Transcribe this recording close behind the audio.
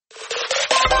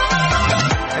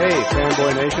Hey,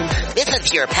 Fanboy Nation. This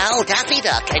is your pal Daffy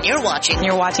Duck, and you're watching.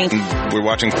 We're watching Fanboy.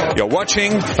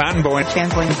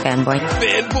 Fanboy,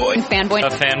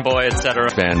 a fanboy, etc.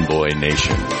 Fanboy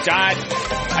Nation. God,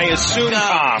 I assume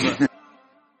Tom.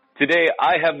 Today,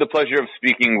 I have the pleasure of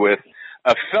speaking with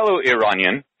a fellow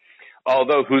Iranian,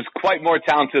 although who's quite more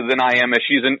talented than I am, as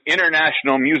she's an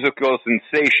international musical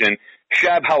sensation.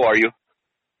 Shab, how are you?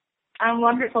 I'm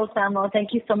wonderful, Samuel.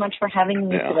 Thank you so much for having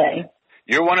me today.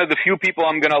 You're one of the few people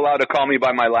I'm going to allow to call me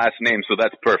by my last name, so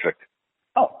that's perfect.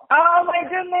 Oh my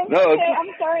goodness. No, okay, I'm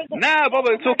sorry. Nah,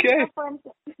 Bubba, it's okay.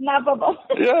 Nah, Bubba.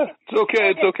 Yeah, it's okay,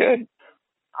 it's okay.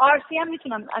 RCM, I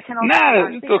can Nah,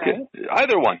 it's okay. Right?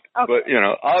 Either one. Okay. But,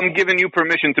 I'm giving you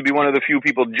permission to be one of the few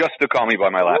people just to call me by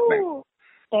my last name.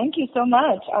 Thank you so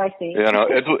much, RC.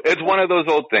 It's one of those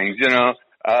old things,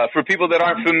 For people that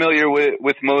aren't familiar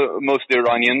with most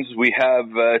Iranians, we have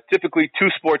typically two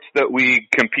sports that we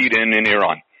compete in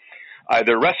Iran,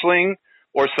 either wrestling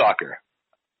or soccer.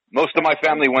 Most of my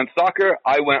family went soccer.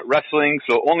 I went wrestling,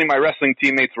 so only my wrestling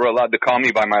teammates were allowed to call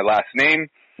me by my last name.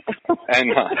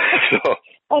 And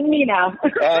and me now.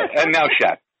 and now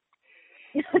Shab.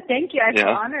 Thank you. I feel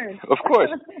honored. Of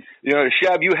course.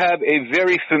 Shab, you have a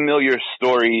very familiar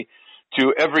story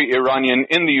to every Iranian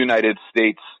in the United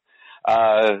States.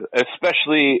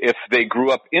 Especially if they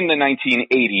grew up in the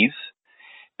 1980s,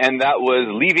 and that was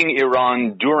leaving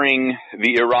Iran during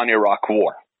the Iran-Iraq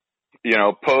War,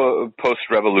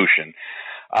 post-revolution.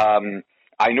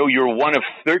 I know you're one of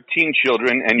 13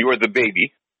 children, and you're the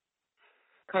baby.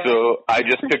 Correct. So I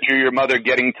just picture your mother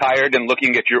getting tired and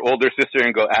looking at your older sister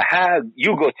and go, aha,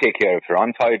 you go take care of her.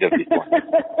 I'm tired of this one.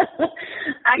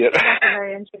 Actually, that's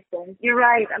very interesting. You're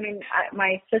right. I mean,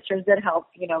 my sisters did help,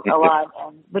 a lot,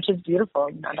 which is beautiful.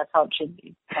 That's how it should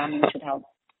be. Family should help.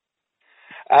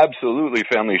 Absolutely.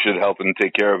 Family should help and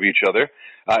take care of each other,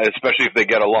 especially if they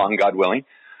get along, God willing.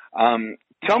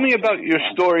 Tell me about your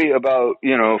story about,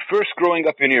 first growing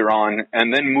up in Iran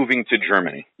and then moving to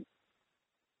Germany.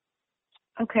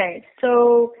 Okay,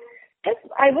 so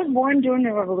I was born during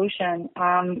the revolution.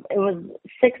 It was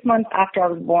 6 months after I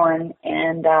was born,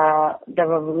 and the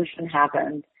revolution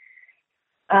happened.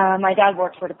 My dad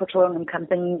worked for the petroleum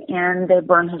company, and they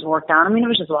burned his work down. I mean, it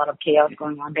was just a lot of chaos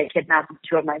going on. They kidnapped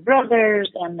two of my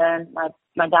brothers, and then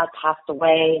my dad passed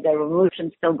away. The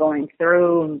revolution's still going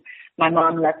through. And my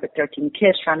mom left with 13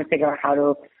 kids, trying to figure out how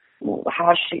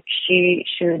she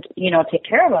should take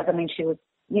care of us. I mean, she was.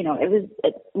 It was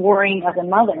worrying as a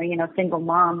mother, single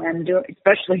mom, and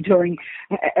especially during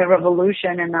a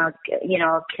revolution and,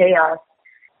 chaos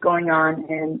going on.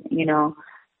 And,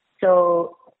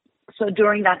 so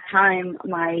during that time,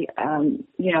 my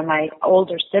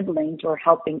older siblings were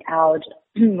helping out.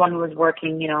 One was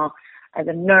working, as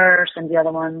a nurse, and the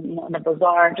other one, in the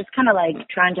bazaar, just kind of like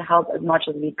trying to help as much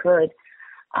as we could.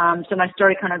 So my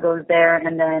story kind of goes there.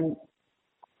 And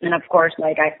of course,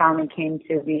 I finally came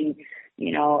to the,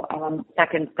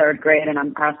 second, third grade, and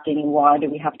I'm asking, why do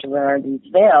we have to wear these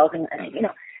veils? And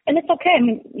it's okay. I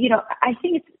mean, I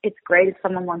think it's great if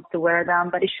someone wants to wear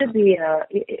them, but it should be a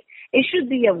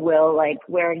will,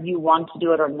 where you want to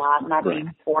do it or not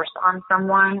being forced on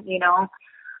someone,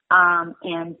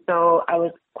 and so I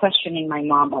was questioning my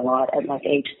mom a lot at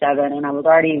age 7, and I was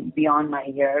already beyond my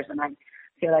years, and I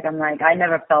feel like I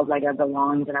never felt like I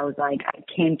belonged, and I was like, I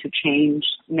came to change,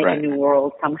 make a new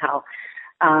world somehow.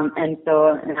 And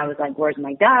I was like, where's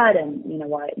my dad? And,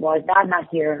 why is dad not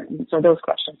here? And so those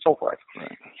questions, so forth.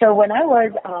 Right. So when I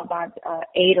was about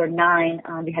 8 or 9,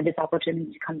 we had this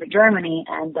opportunity to come to Germany,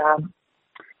 and so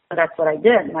that's what I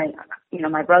did. My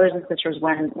brothers and sisters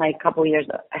went a couple of years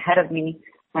ahead of me.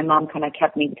 My mom kind of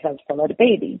kept me because I was still a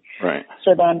baby. Right.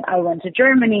 So then I went to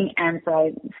Germany, and so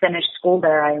I finished school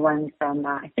there. I went from,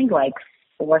 I think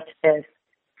 4th, 5th,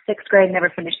 6th grade, never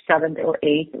finished 7th or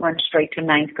 8th, went straight to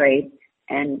 9th grade.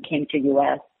 And came to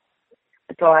U.S.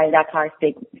 So that's how I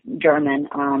speak German.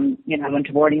 I went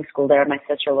to boarding school there. My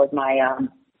sister was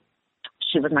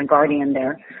she was my guardian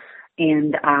there,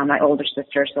 and my older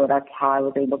sister. So that's how I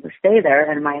was able to stay there.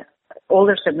 And my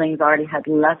older siblings already had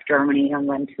left Germany and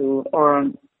went to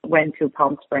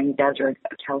Palm Springs Desert,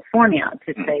 California,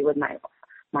 to stay with my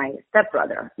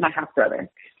stepbrother, my half brother.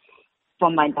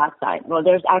 From my dad's side. Well,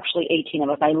 there's actually 18 of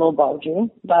us. I lowballed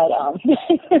you, but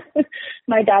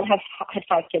my dad had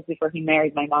 5 kids before he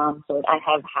married my mom, so I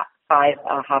have 5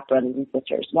 half brothers and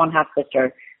sisters, 1 half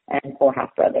sister and 4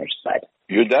 half brothers. But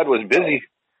your dad was busy.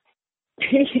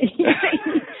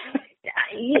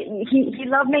 he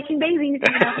loved making babies.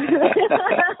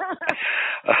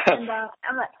 And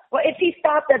I'm like, well, if he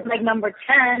stopped at number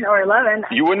 10 or 11,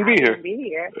 you wouldn't be here. Be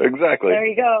here. Exactly. There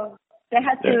you go. They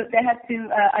had to,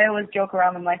 I always joke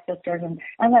around with my sisters, and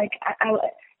I'm like,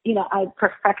 I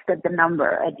perfected the number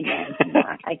at the end. You know,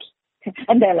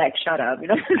 and they're like, shut up, you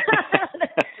know.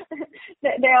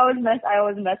 I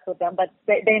always mess with them, but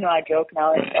they know I joke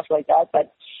now and stuff like that.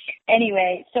 But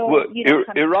anyway, so well,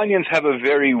 Iranians have a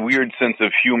very weird sense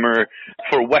of humor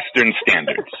for Western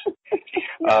standards.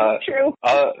 True.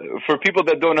 For people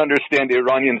that don't understand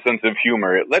Iranian sense of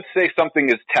humor, let's say something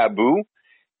is taboo.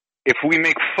 If we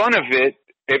make fun of it,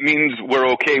 it means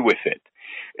we're okay with it.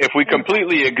 If we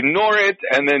completely ignore it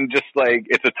and then just like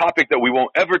it's a topic that we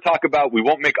won't ever talk about, we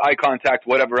won't make eye contact,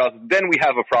 whatever else, then we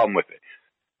have a problem with it.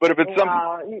 But if it's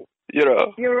something, you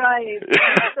know. You're right.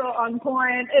 You're so on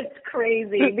point. It's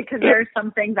crazy because there's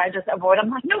some things I just avoid. I'm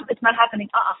like, no, it's not happening.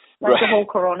 Like the whole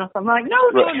corona. So I'm like, no.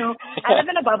 I live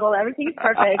in a bubble. Everything's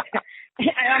perfect.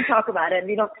 I don't talk about it.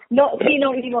 See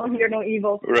no evil, hear no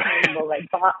evil, right. No evil. Like,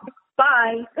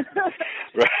 bye.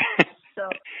 Right. So,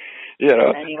 you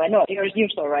know. Anyway, no, you're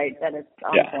so right that it's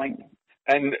on point.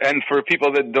 And for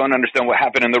people that don't understand what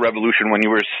happened in the revolution when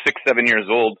you were 6-7 years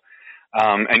old,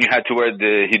 and you had to wear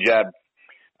the hijab,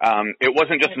 it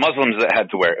wasn't just Muslims that had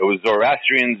to wear it. It was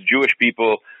Zoroastrians, Jewish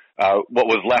people, what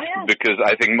was left, because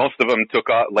I think most of them took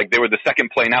off, like they were the second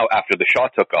plane out after the Shah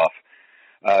took off.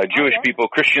 Jewish people,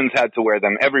 Christians had to wear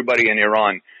them. Everybody in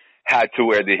Iran had to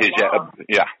wear the hijab.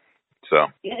 Yeah. So.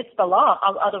 Yeah, it's the law.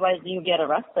 Otherwise you get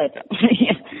arrested.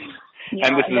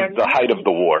 And this is the height of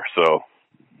the war, so.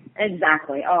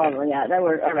 Exactly. Oh, yeah. They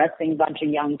were arresting a bunch of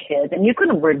young kids. And you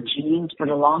couldn't wear jeans for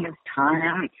the longest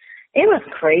time. It was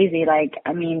crazy. Like,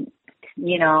 I mean,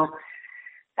 you know,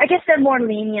 I guess they're more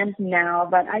lenient now,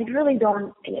 but I really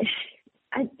don't.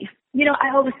 I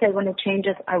always say when it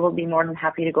changes, I will be more than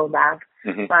happy to go back.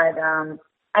 Mm-hmm. But, and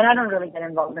I don't really get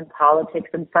involved in politics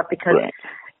and stuff because,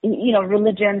 you know,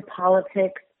 religion,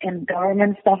 politics, and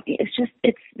government stuff,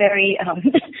 it's very,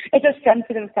 it's a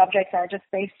sensitive subject. I just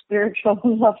say spiritual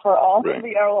love for all. Right.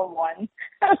 We are all one.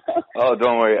 Oh,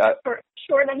 don't worry.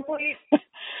 Short and sweet.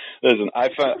 Listen,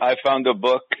 I found a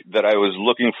book that I was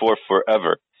looking for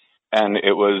forever. And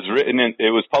it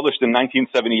was published in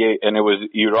 1978, and it was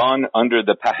Iran under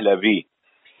the Pahlavi.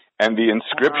 And the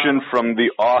inscription from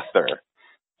the author,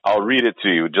 I'll read it to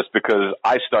you just because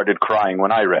I started crying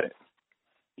when I read it.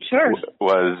 Sure.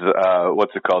 Was,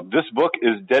 what's it called? This book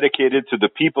is dedicated to the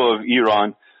people of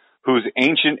Iran whose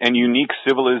ancient and unique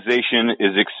civilization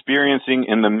is experiencing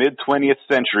in the mid-20th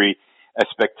century a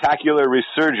spectacular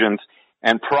resurgence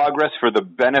and progress for the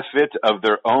benefit of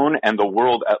their own and the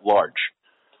world at large.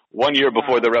 1 year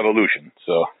before the revolution,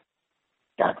 so.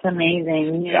 That's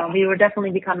amazing. You know, we were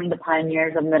definitely becoming the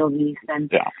pioneers of Middle East,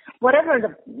 and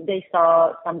whatever they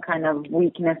saw some kind of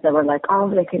weakness, they were like, oh,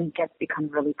 they can become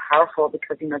really powerful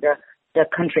because, you know, the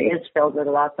country is filled with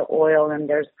lots of oil, and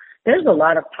there's a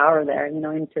lot of power there, you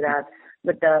know, into that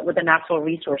with the natural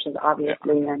resources,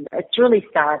 obviously, and it's really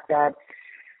sad that,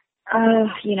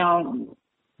 you know.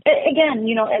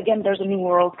 Again, there's a new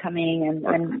world coming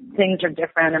and things are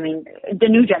different. I mean, the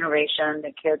new generation,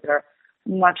 the kids are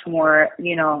much more,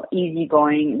 you know,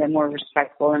 easygoing. They're more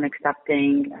respectful and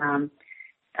accepting.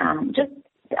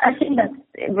 I think that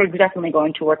we're definitely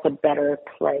going towards a better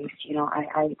place. You know,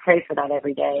 I pray for that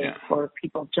every day for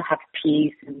people to have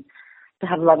peace and to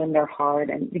have love in their heart,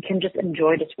 and we can just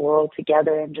enjoy this world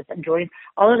together and just enjoy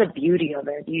all of the beauty of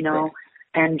it, you know. Right.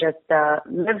 And just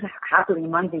live happily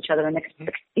amongst each other and,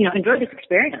 you know, enjoy this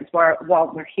experience while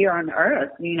we're here on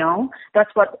earth, you know. That's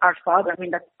what our Father,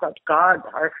 that's what God,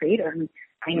 our Creator, and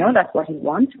I know that's what He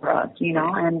wants for us, you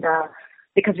know, and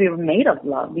because we were made of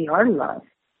love. We are love.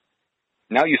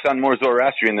 Now you sound more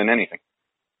Zoroastrian than anything.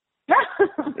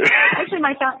 Actually,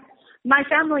 my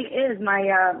family is,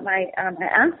 my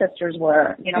ancestors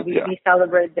were, you know, we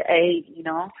celebrate the Eid, you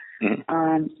know.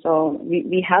 Mm-hmm. So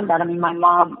we have that. I mean, my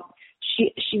mom,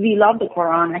 we love the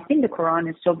Quran. I think the Quran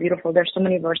is so beautiful. There's so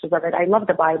many verses of it. I love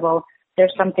the Bible.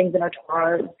 There's some things in our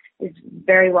Torah is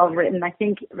very well written. I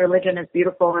think religion is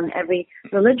beautiful, and every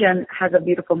religion has a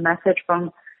beautiful message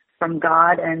from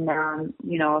God and,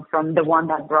 you know, from the one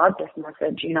that brought this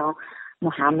message, you know,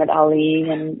 Muhammad Ali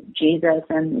and Jesus,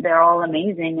 and they're all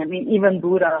amazing. I mean, even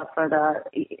Buddha for the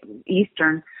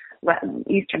Eastern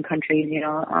countries, you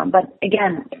know. But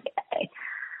again,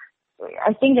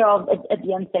 I think they all, at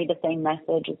the end, say the same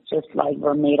message. It's just like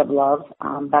we're made of love.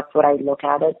 That's what I look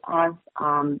at it as.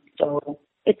 So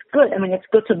it's good. I mean, it's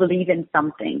good to believe in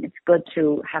something. It's good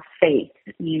to have faith,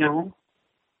 you know?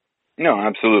 No,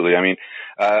 absolutely. I mean,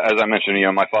 as I mentioned, you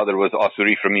know, my father was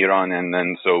Asuri from Iran, and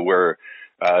then so we're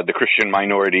the Christian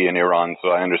minority in Iran, so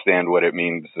I understand what it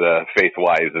means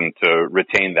faith-wise and to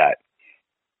retain that.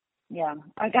 Yeah.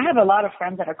 I have a lot of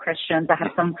friends that are Christians. I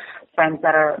have some friends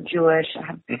that are Jewish.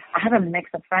 I have a mix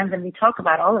of friends, and we talk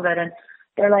about all of it, and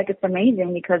they're like, it's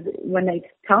amazing because when they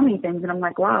tell me things, and I'm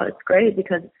like, wow, it's great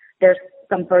because there's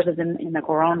some verses in the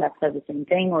Quran that says the same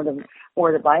thing, or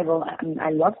the Bible. I mean, I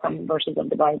love some verses of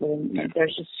the Bible, and they're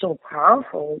just so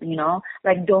powerful, you know,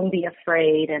 like don't be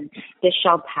afraid, and this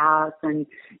shall pass, and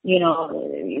you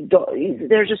know,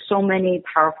 there's just so many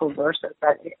powerful verses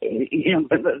that, you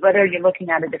know, whether you're looking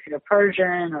at it if you're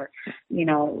Persian or, you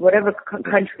know, whatever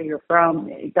country you're from,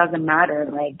 it doesn't matter,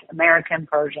 like American,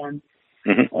 Persian,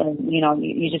 and you know,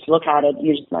 you just look at it,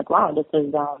 you're just like, wow, this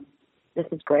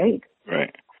is great.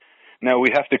 Right. Now, we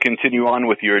have to continue on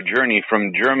with your journey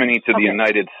from Germany to the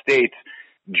United States,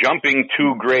 jumping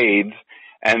 2 grades,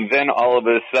 and then all of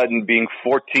a sudden being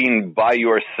 14 by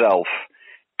yourself,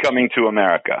 coming to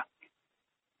America.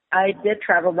 I did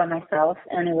travel by myself,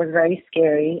 and it was very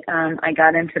scary. I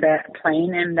got into the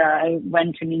plane, and I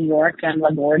went to New York and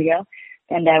LaGuardia,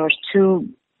 and there was 2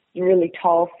 really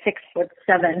tall,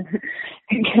 6'7",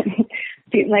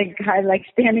 like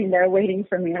standing there waiting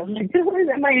for me. I was like,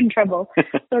 am I in trouble?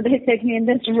 So they take me in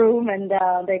this room, and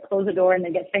they close the door, and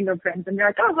they get fingerprints, and they're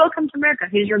like, oh, welcome to America.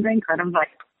 Here's your green card. I'm like,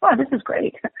 wow, this is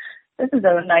great. This is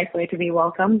a nice way to be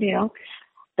welcomed, you know.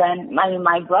 Then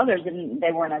my brothers,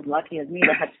 they weren't as lucky as me.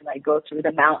 They had to like go through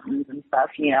the mountains and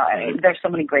stuff, you know. I mean, there's so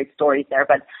many great stories there,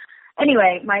 but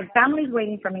anyway, my family's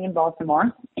waiting for me in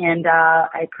Baltimore, and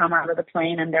I come out of the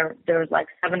plane, and there was like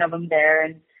 7 of them there,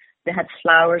 and they had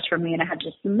flowers for me, and I had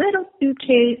this little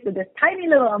suitcase with this tiny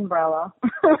little umbrella.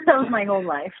 That was my whole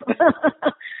life.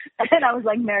 And I was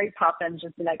like Mary Poppins,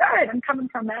 just be like, all right, I'm coming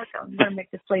from America. I'm going to make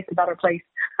this place a better place.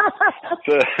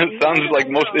 So it sounds like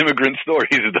most immigrant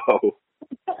stories, though.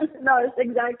 No, it's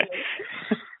exactly.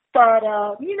 But,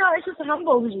 you know, it just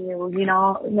humbles you, you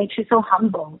know, it makes you so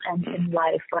humble and in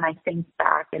life when I think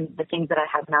back and the things that I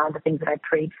have now, the things that I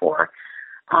prayed for,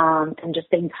 and just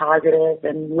being positive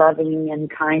and loving and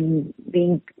kind,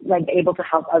 being like able to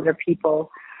help other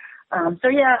people. So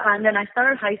yeah, and then I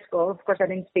started high school. Of course, I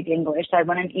didn't speak English. So I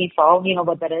went in ESOL. You know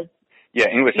what that is? Yeah,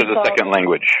 English is a second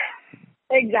language.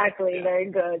 Exactly, very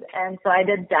good. And so I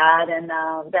did that, and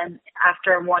then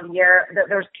after 1 year,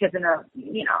 there's kids in a,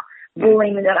 you know,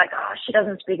 bullying, and they're like, oh, she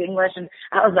doesn't speak English, and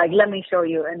I was like, let me show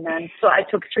you. And then so I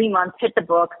took 3 months, hit the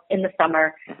book in the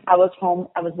summer. I was home,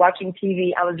 I was watching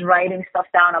TV, I was writing stuff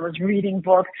down, I was reading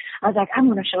books. I was like,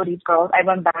 I'm going to show these girls. I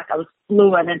went back, I was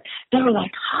fluent, and they were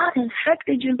like, how the heck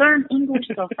did you learn English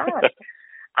so fast?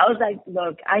 I was like,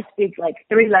 look, I speak like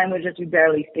 3 languages, you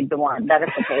barely speak the one. That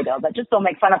is okay though, but just don't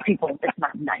make fun of people. It's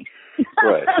not nice.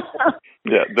 Right.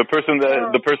 Yeah, the person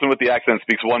with the accent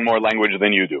speaks 1 more language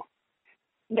than you do.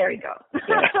 There you go.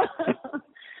 Yeah.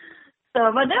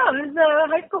 But no,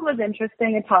 high school was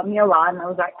interesting. It taught me a lot, and I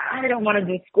was like, I don't want to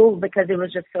do school because it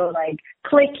was just so like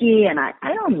cliquey, and I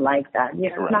don't like that. You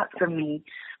know, it's not for me.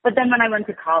 But then when I went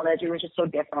to college, it was just so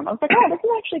different. I was like, oh, this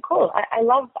is actually cool. I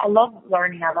love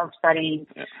learning. I love studying.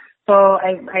 Yeah. So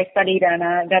I studied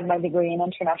and got my degree in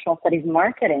international studies and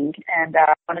marketing, and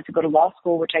wanted to go to law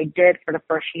school, which I did for the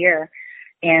first year,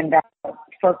 and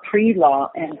for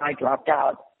pre-law, and I dropped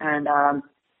out. And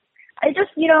I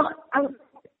just, you know,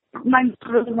 my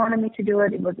really wanted me to do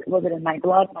it. It was in my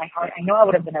blood, my heart. I know I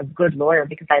would have been a good lawyer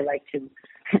because I like to,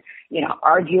 you know,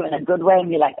 argue in a good way and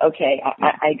be like, okay,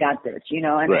 I got this, you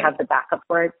know, and have the backup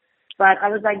for it. But I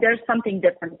was like, there's something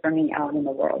different for me out in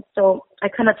the world. So I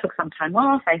kind of took some time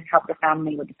off. I helped the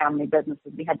family with the family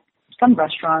businesses. We had some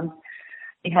restaurants.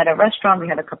 We had a restaurant. We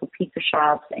had a couple pizza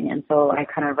shops. And so I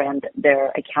kind of ran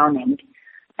their accounting.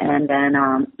 And then,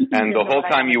 and the whole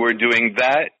time you were doing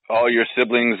that, all your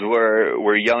siblings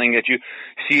were yelling at you.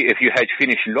 See, if you had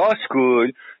finished law school,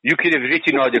 you could have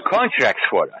written all the contracts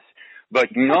for us. But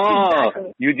no,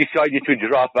 exactly. You decided to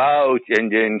drop out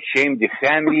and then shame the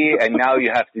family, and now you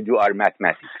have to do our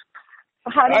mathematics.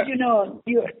 How did you know?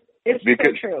 It's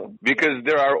so true. Because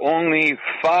there are only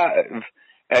five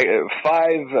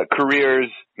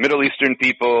careers Middle Eastern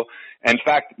people, in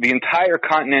fact, the entire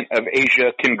continent of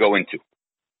Asia can go into.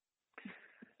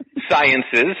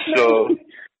 Sciences, so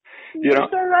you know.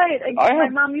 You're right. My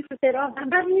mom used to say, "Oh,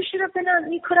 you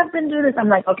could have been doing this." I'm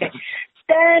like, okay.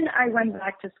 Then I went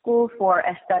back to school for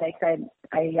aesthetics.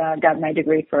 I got my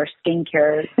degree for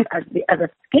skincare as a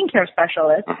skincare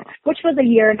specialist, which was a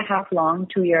 1.5 year long,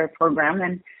 2-year program,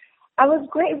 and I was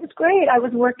great. It was great. I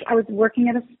was working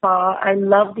at a spa. I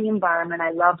loved the environment.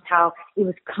 I loved how it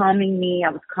was calming me.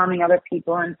 I was calming other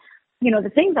people, and you know,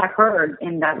 the things I heard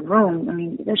in that room, I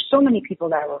mean, there's so many people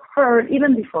that were hurt,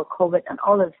 even before COVID and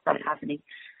all this stuff happening.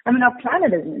 I mean, our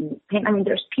planet is in pain. I mean,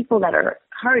 there's people that are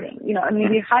hurting, you know, I mean,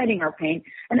 we're hiding our pain,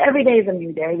 and every day is a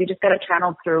new day. We just got to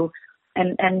channel through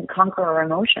and conquer our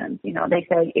emotions. You know, they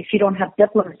say if you don't have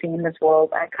diplomacy in this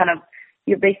world,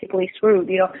 you're basically screwed.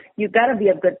 You know, you've got to be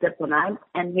a good diplomat,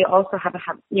 and you also have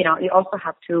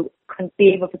to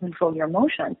be able to control your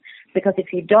emotions, because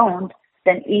if you don't,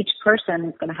 then each person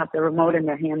is going to have the remote in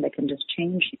their hand that can just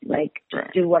change, like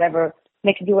do whatever,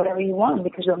 make you do whatever you want,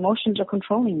 because your emotions are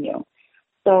controlling you.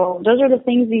 So those are the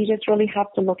things you just really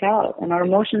have to look out. And our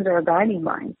emotions are a guiding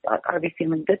line. Are we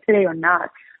feeling good today or not?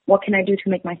 What can I do to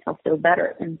make myself feel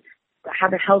better? And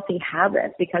have a healthy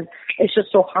habit, because it's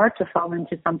just so hard to fall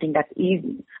into something that's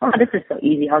easy. Oh, this is so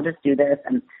easy. I'll just do this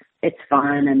and it's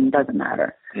fun and it doesn't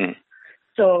matter.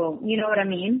 So, you know what I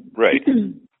mean? Right.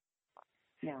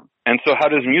 Yeah. And so how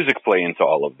does music play into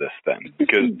all of this then?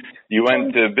 Because you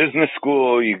went to business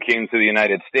school, you came to the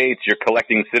United States, you're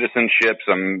collecting citizenships.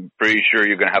 I'm pretty sure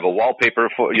you're going to have a wallpaper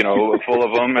full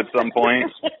of them at some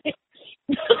point.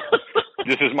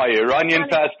 This is my Iranian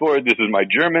passport. This is my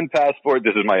German passport.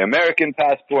 This is my American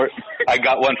passport. I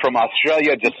got one from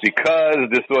Australia just because.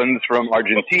 This one's from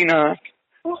Argentina.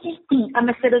 I'm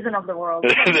a citizen of the world.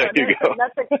 There you go.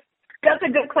 That's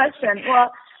a good question.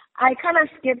 Well, I kind of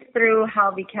skipped through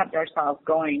how we kept ourselves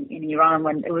going in Iran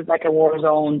when it was like a war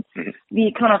zone.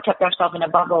 We kind of kept ourselves in a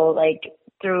bubble, like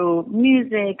through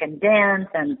music and dance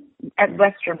and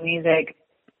Western music,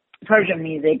 Persian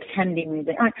music, Hindi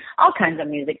music, I mean, all kinds of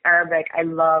music, Arabic. I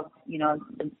love, you know,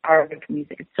 the Arabic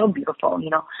music. It's so beautiful, you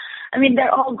know. I mean,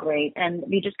 they're all great, and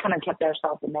we just kind of kept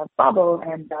ourselves in that bubble.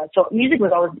 And so music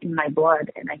was always in my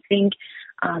blood. And I think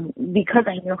because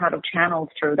I knew how to channel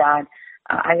through that,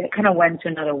 I kind of went to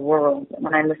another world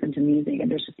when I listened to music.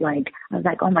 And there's just like, I was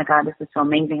like, oh my God, this is so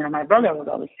amazing. And my brother was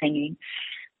always singing.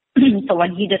 So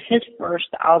when he did his first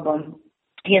album,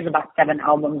 he has about 7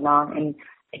 albums now, and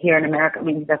here in America, I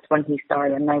mean, that's when he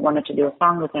started, and I wanted to do a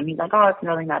song with him. He's like, oh, it's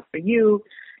really not for you.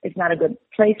 It's not a good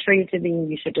place for you to be.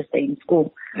 You should just stay in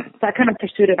school. So I kind of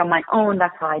pursued it on my own.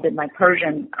 That's how I did my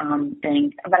Persian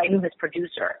thing. But I knew his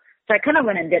producer. So I kind of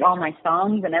went and did all my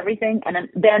songs and everything. And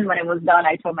then when it was done,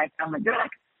 I told my family, they're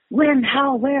like, when,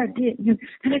 how, where did you,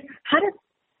 how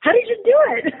did you do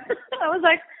it? I was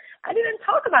like, I didn't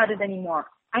talk about it anymore.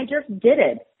 I just did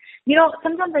it. You know,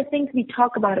 sometimes I think we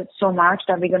talk about it so much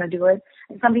that we're going to do it.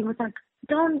 And some people are like,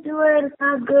 don't do it. It's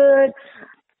not good.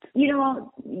 You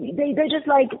know, they're just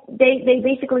like, they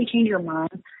basically change your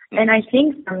mind. And I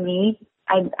think for me,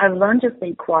 I've learned to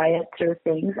stay quiet through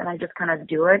things, and I just kind of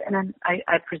do it, and then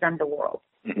I present the world.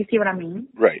 You see what I mean?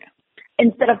 Right.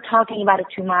 Instead of talking about it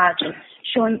too much and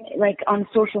showing, like, on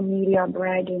social media,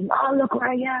 bragging, oh, look where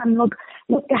I am, look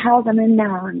the house I'm in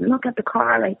now, and look at the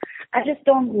car. Like, I just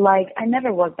don't like, I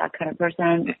never was that kind of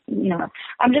person. You know,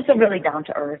 I'm just a really down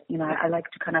to earth. You know, I like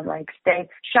to kind of like stay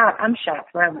shot. I'm shot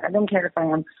forever. I don't care if I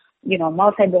am, you know,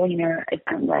 multi-billionaire, if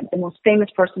I'm like the most famous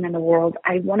person in the world.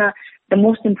 The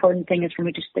most important thing is for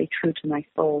me to stay true to my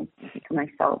soul, to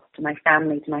myself, to my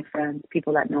family, to my friends,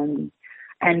 people that know me.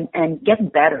 And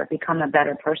get better, become a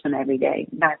better person every day,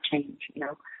 not change, you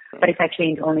know. But if I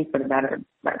change, only for the better.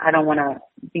 But I don't want to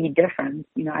be different.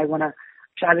 You know, I want to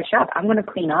try the shop. I'm going to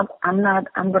clean up. I'm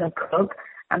going to cook.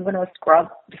 I'm going to scrub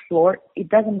the floor. It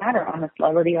doesn't matter. I'm a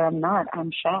celebrity or I'm not.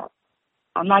 I'm shop.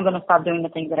 I'm not going to stop doing the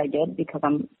things that I did because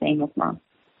I'm famous now.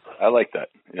 I like that.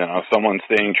 You know, someone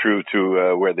staying true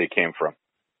to where they came from.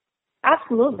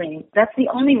 Absolutely. That's the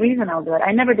only reason I'll do it.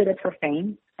 I never did it for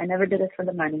fame. I never did it for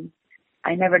the money.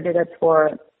 I never did it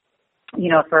for,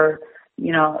 oh,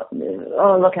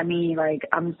 look at me, like,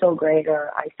 I'm so great, or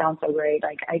I sound so great.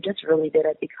 Like, I just really did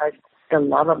it because the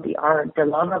love of the art, the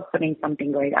love of putting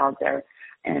something great out there,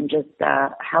 and just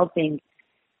helping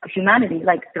humanity,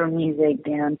 like through music,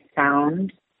 dance,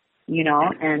 sound, you know,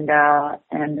 and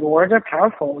the words are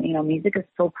powerful. You know, music is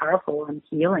so powerful and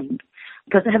healing.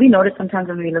 Because have you noticed sometimes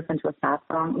when we listen to a sad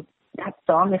song, that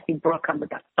song, if we broke up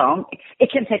with that song,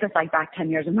 it can take us like back 10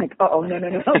 years. I'm like, oh, no,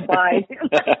 bye.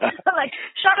 I'm like,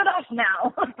 shut it off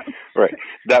now. Right.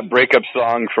 That breakup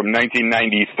song from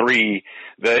 1993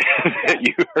 that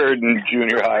you heard in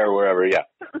junior high or wherever, yeah.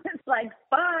 It's like,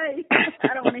 bye.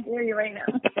 I don't want to hear you right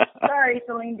now. Sorry,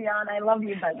 Celine Dion, I love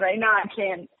you, but right now I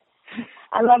can't.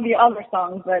 I love your other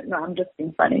songs, but no, I'm just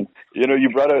being funny. You know, you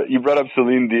brought up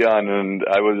Celine Dion, and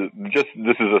I was just,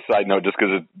 this is a side note, just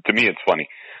because to me it's funny.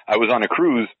 I was on a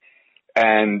cruise,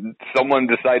 and someone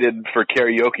decided for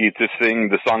karaoke to sing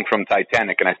the song from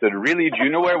Titanic, and I said, "Really? Do you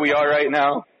know where we are right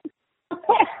now?"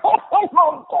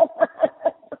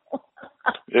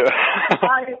 Yeah.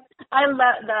 I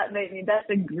love that, maybe. That's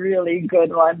a really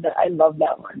good one. I love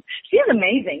that one. She's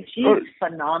amazing. She's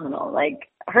phenomenal. Like,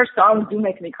 her songs do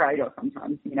make me cry though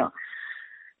sometimes,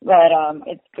 But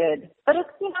it's good. But it's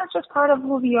it's just part of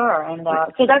who we are. And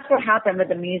so that's what happened with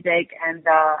the music. And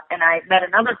I met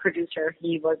another producer.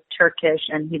 He was Turkish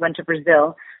and he went to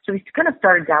Brazil. So we kind of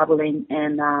started dabbling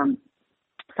in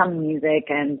some music,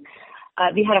 and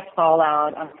we had a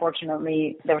fallout.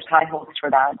 Unfortunately, there was high hopes for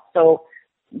that. So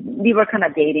we were kind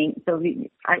of dating. So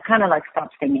I kind of like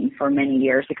stopped singing for many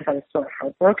years because I was so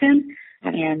heartbroken.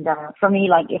 And for me,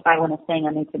 like, if I want to sing,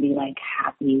 I need to be like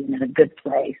happy and in a good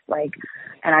place, like,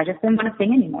 and I just didn't want to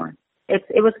sing anymore.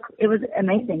 It was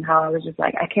amazing how I was just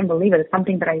like, I can't believe it. It's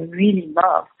something that I really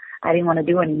love. I didn't want to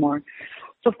do anymore.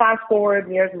 So fast forward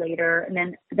years later, and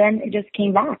then it just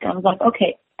came back. I was like,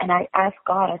 okay. And I asked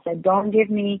God, I said, don't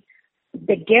give me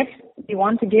the gifts you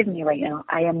want to give me right now.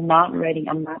 I am not ready.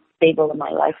 I'm not stable in my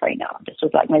life right now. This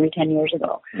was like maybe 10 years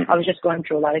ago. I was just going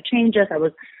through a lot of changes. I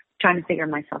was trying to figure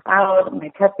myself out,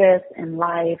 my purpose in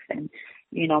life, and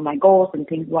my goals and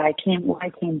things. Why I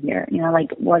came here.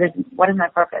 Like what is my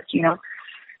purpose?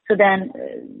 So then,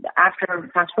 after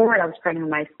fast forward, I was pregnant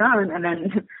with my son, and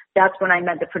then that's when I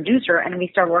met the producer, and we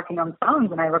started working on songs.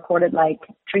 And I recorded like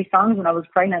 3 songs when I was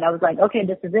pregnant. I was like, okay,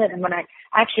 this is it. And when I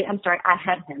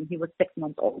had him. He was 6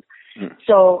 months old.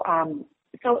 So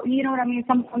you know what I mean.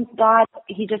 Sometimes God,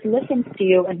 He just listens to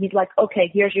you, and He's like,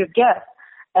 okay, here's your gift.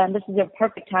 And this is a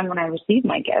perfect time when I received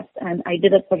my gift, and I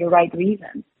did it for the right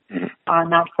reason,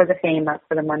 not for the fame, not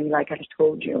for the money, like I just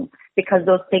told you, because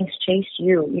those things chase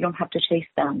you. You don't have to chase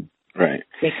them. Right.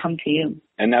 They come to you.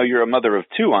 And now you're a mother of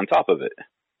 2 on top of it.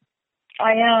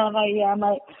 I am.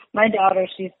 My daughter,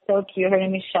 she's so cute. Her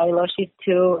name is Shiloh. She's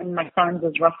 2, and my son's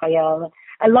is Raphael.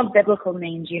 I love biblical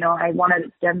names. I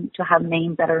wanted them to have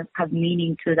names that have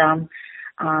meaning to them.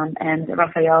 And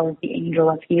Raphael is the angel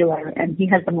of healer, and he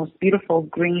has the most beautiful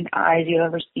green eyes you've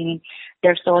ever seen.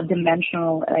 They're so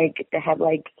dimensional, like they have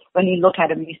like, when you look at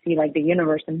him, you see like the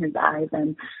universe in his eyes,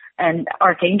 and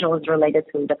Archangel is related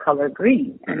to the color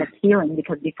green, and it's healing,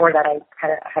 because before that I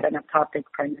had an ectopic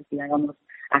pregnancy. I almost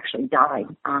actually died.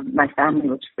 My family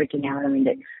was freaking out. I mean,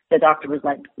 the doctor was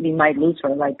like, we might lose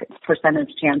her, like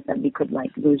percentage chance that we could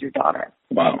like lose your daughter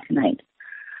tonight.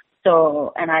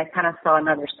 So, and I kind of saw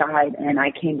another side, and I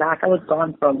came back. I was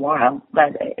gone for a while,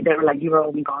 but they were like, you were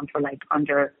only gone for like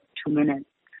under 2 minutes.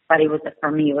 But for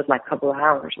me, it was like a couple of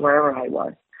hours wherever I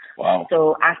was. Wow.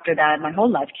 So after that, my whole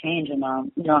life changed, and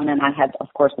and then I had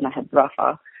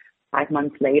Rafa 5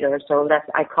 months later. So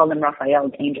I call him Raphael,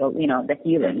 angel, the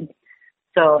healing.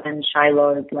 So, and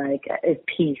Shiloh is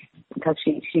peace, because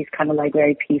she's kind of like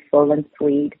very peaceful and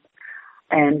sweet.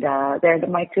 And they're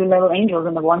my 2 little angels.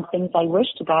 And the one thing I wish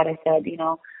to God, I said,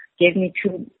 give me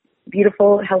 2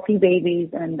 beautiful, healthy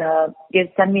babies, and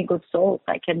send me good souls.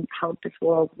 I can help this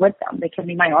world with them. They can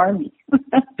be my army.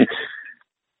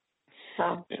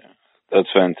 So. Yeah, that's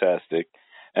fantastic.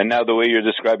 And now the way you're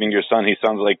describing your son, he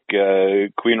sounds like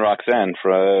Queen Roxanne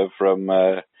from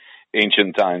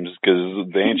ancient times, because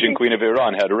the ancient queen of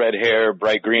Iran had red hair,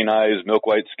 bright green eyes, milk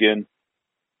white skin.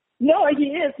 No, he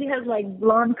is. He has like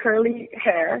blonde curly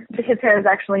hair. His hair is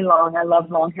actually long. I love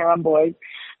long hair on boys.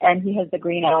 And he has the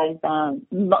green eyes,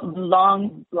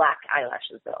 long black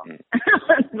eyelashes though.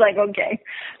 It's like, okay.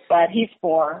 But he's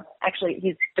 4. Actually,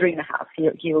 he's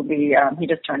 3.5. He will be, he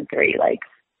just turned 3 like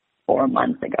 4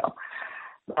 months ago.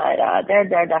 But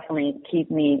they're definitely keep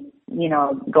me,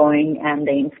 going, and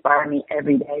they inspire me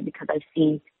every day, because I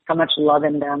see so much love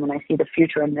in them, and I see the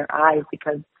future in their eyes,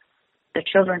 because the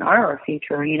children are our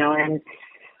future, and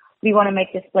we want to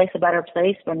make this place a better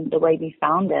place than the way we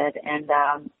found it.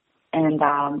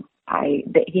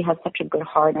 He has such a good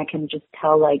heart, and I can just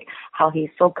tell like how he's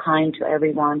so kind to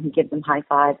everyone. He gives them high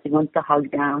fives. He wants to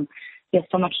hug them. He has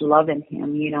so much love in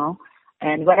him,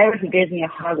 and whenever he gives me a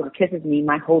hug or kisses me,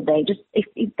 my whole day,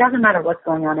 it doesn't matter what's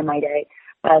going on in my day,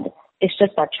 but it's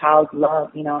just that child's love,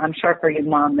 I'm sure for your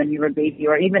mom when you were a baby,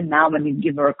 or even now when you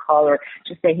give her a call or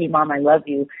just say, hey mom, I love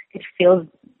you, it fills,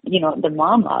 the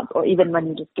mom up. Or even when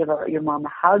you just give your mom a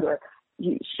hug, or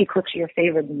she cooks your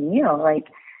favorite meal,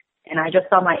 and I just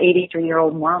saw my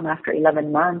 83-year-old mom after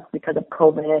 11 months because of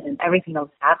COVID and everything that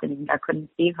was happening. I couldn't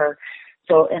see her.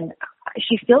 So, and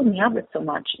she filled me up with so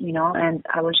much, and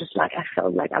I was just like, I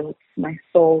felt like my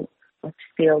soul was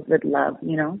filled with love,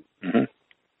 Mm-hmm.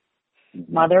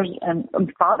 Mothers and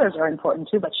fathers are important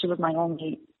too, but she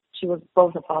was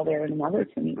both a father and a mother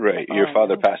to me. Right. Your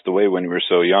father passed away when you were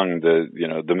so young.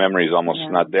 The memory's almost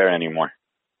not there anymore.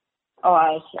 Oh,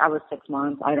 I was 6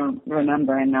 months. I don't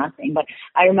remember nothing, but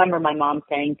I remember my mom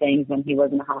saying things when he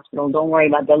was in the hospital. Don't worry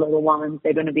about the little ones.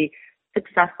 They're going to be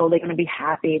successful. They're going to be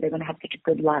happy. They're going to have such a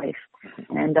good life.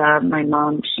 And my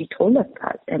mom, she told us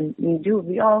that, and we do.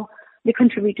 We all we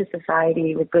contribute to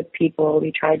society. We're good people.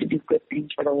 We try to do good things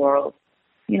for the world,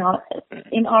 you know,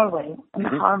 in our way, and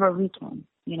however we can,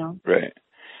 you know. Right.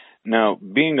 Now,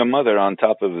 being a mother on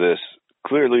top of this,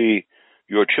 clearly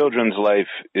your children's life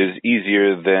is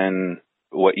easier than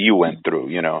what you went through,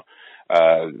 you know.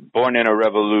 Born in a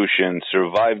revolution,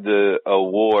 survived a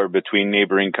war between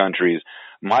neighboring countries,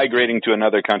 migrating to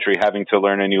another country, having to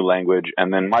learn a new language,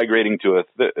 and then migrating to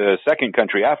a second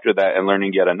country after that and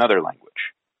learning yet another language.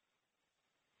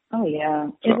 Oh yeah,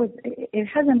 it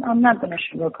hasn't. I'm not going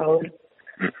to sugarcoat.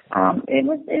 It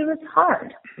was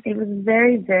hard. It was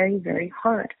very, very, very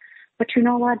hard. But you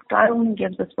know what? God only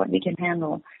gives us what we can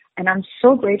handle, and I'm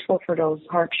so grateful for those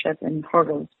hardships and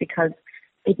hurdles because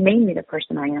it made me the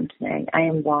person I am today. I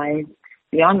am wise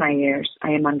beyond my years.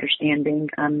 I am understanding.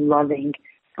 I'm loving.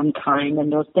 I'm kind,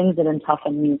 and those things didn't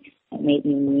toughen me and make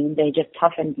me mean. They just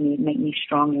toughened me, make me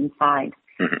strong inside,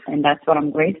 and that's what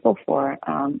I'm grateful for.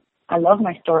 I love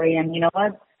my story, and you know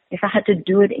what? If I had to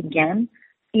do it again,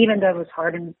 even though it was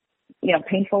hard and, you know,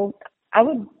 painful, I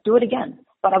would do it again.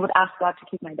 But I would ask God to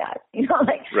keep my dad. You know,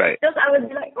 like, just I would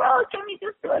be like, well, can we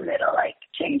just do a little, like,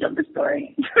 change of the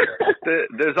story?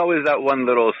 There's always that one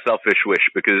little selfish wish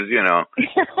because, you know,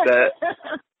 that...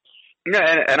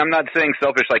 Yeah, and I'm not saying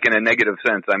selfish like in a negative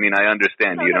sense. I mean, I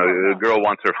understand, no. The girl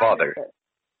wants her father.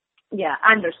 Yeah,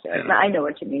 I understand. Yeah. I know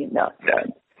what you mean. No, yeah.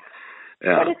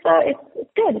 But it's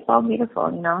good. It's all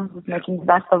beautiful, you know, just making the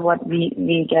best of what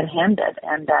we get handed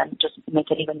and then just make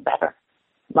it even better.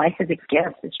 Life is a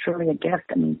gift. It's truly a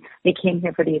gift. I mean, we came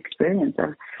here for the experience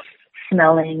of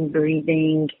smelling,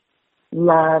 breathing,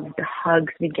 love, the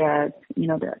hugs we get, you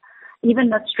know, even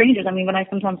the strangers. I mean, when I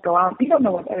sometimes go out, we don't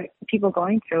know what people are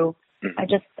going through. I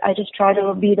just try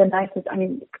to be the nicest, I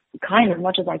mean, kind as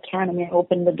much as I can. I mean, I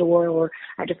open the door or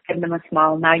I just give them a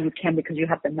smile. Now you can because you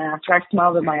have the mask. Or I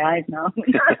smile with my eyes now.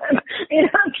 You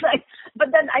know, it's like, but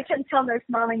then I can tell they're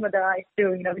smiling with their eyes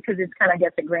too, you know, because it kind of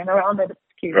gets a grin around it. It's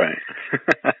cute. Right.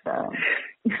 So.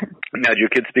 Now, do your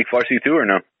kids speak Farsi too or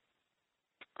no?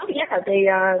 Oh yeah,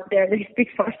 they speak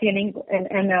Farsi and English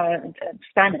and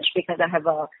Spanish because I have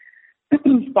a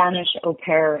Spanish au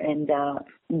pair and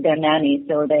their nanny.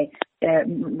 So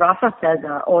Rafa says,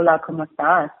 "Hola, ¿cómo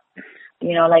estás?"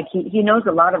 You know, like he knows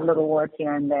a lot of little words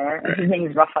here and there. And his name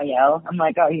is Rafael. I'm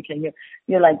like, oh,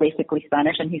 you're like basically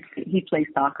Spanish, and he plays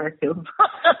soccer too.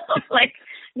 Like,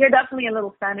 you're definitely a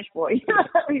little Spanish boy.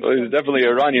 Well, he's definitely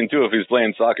Iranian too if he's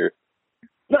playing soccer.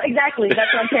 No, exactly.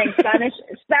 That's what I'm saying.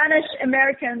 Spanish,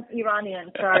 American,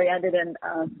 Iranian. Sorry, I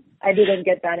didn't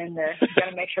get that in there.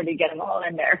 Gotta make sure to get them all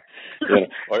in there. Yeah.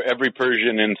 Or every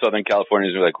Persian in Southern California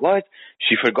is like, what?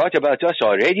 She forgot about us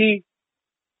already?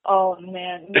 Oh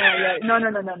man,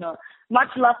 no. Much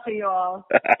love to you all.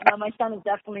 No, my son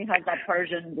definitely has that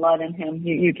Persian blood in him.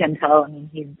 You can tell. I mean,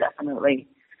 he's definitely.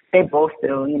 They both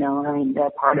do. You know, I mean, they're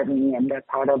part of me and they're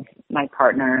part of my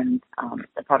partner and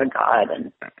they're part of God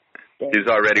and. He's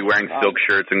already wearing silk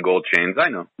shirts and gold chains. I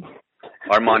know.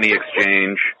 Armani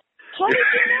Exchange. How did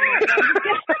you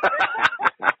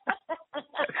know?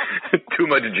 Too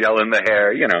much gel in the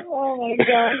hair, you know. Oh my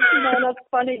gosh. No, that's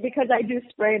funny because I do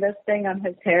spray this thing on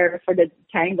his hair for the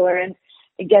tangler and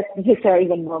it gets his hair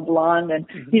even more blonde and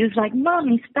he's just like,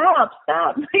 Mommy, stop.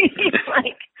 He's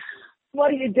like,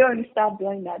 what are you doing? Stop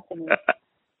doing that to me.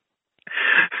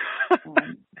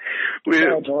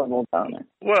 They're adorable, don't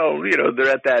they? Well, you know,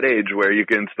 they're at that age where you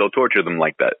can still torture them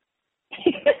like that.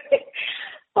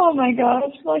 Oh my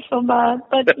gosh, I feel bad.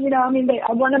 But, you know, I mean,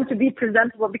 I want them to be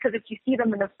presentable because if you see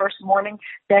them in the first morning,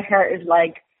 their hair is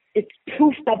like, it's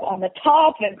poofed up on the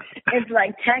top and it's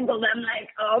like tangled. I'm like,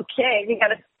 okay, you got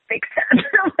to fix that.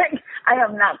 Like, I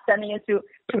am not sending you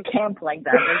to camp like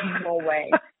that. There's no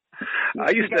way.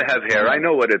 I used to have hair. I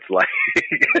know what it's like.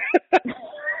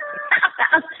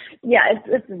 Yeah,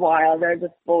 it's wild. They're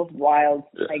just both wild,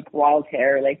 like wild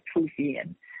hair, like poofy,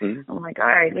 and I'm like, all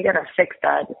right, we gotta fix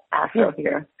that afro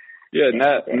here. Yeah,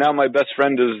 now my best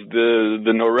friend is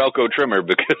the Norelco trimmer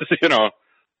because you know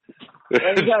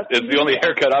it's the only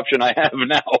haircut option I have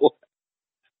now.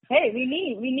 Hey, we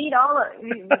need all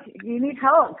you need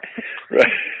help.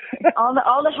 Right. all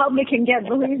the help we can get.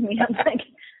 Believe me, I'm like.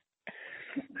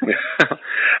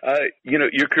 You know,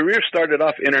 your career started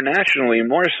off internationally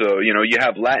more so. You know, you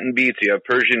have Latin beats, you have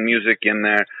Persian music in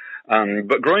there.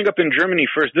 But growing up in Germany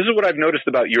first, this is what I've noticed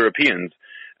about Europeans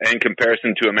in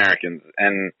comparison to Americans.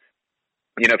 And,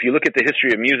 you know, if you look at the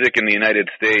history of music in the United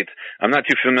States, I'm not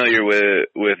too familiar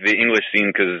with the English scene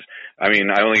because, I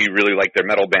mean, I only really like their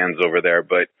metal bands over there.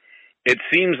 But it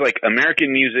seems like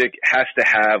American music has to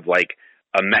have, like,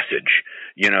 a message.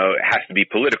 You know, it has to be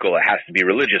political, it has to be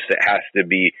religious, it has to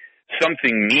be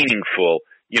something meaningful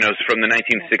from the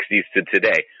 1960s to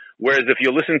today. Whereas if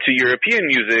you listen to European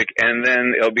music, and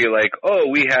then it'll be like, oh,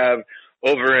 we have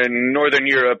over in Northern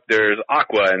Europe, there's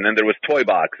Aqua, and then there was Toy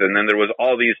Box, and then there was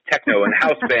all these techno and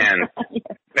house bands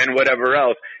and whatever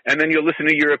else. And then you'll listen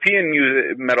to European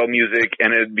metal music,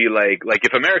 and it'd be like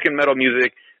if American metal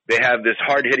music, they have this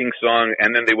hard-hitting song,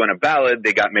 and then they went a ballad,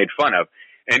 they got made fun of.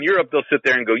 And Europe, they'll sit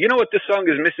there and go, you know what, this song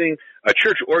is missing? A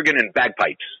church organ and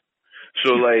bagpipes.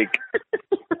 So,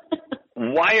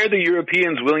 why are the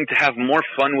Europeans willing to have more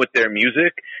fun with their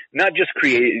music, not just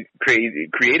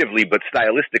creatively, but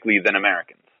stylistically than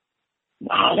Americans?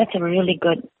 Wow, that's a really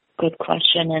good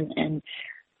question, and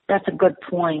that's a good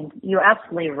point. You're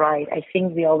absolutely right. I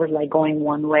think we always like going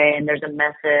one way, and there's a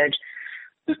message.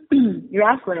 You're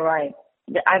absolutely right.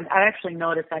 I've actually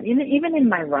noticed that even in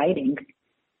my writing,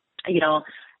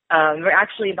 we're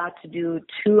actually about to do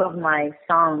 2 of my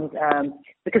songs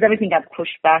because everything got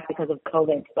pushed back because of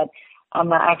COVID. But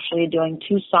I'm actually doing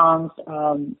 2 songs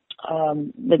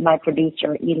with my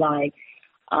producer Eli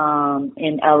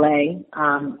in LA.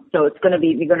 So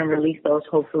we're gonna release those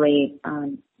hopefully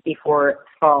before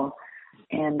fall.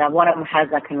 And one of them has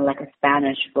that kind of like a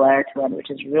Spanish flair to it, which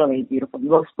is really beautiful.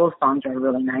 Both songs are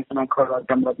really nice, and I co-wrote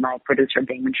them with my producer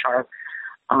Damon Sharp.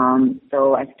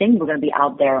 So I think we're going to be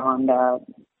out there on the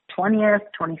 20th,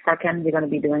 22nd. We're going to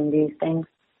be doing these things.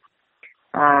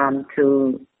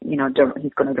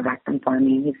 He's going to direct them for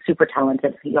me. He's super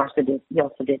talented. He also did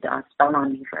Spell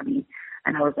on Me for me.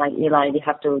 And I was like, Eli, you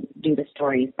have to do the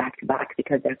stories back to back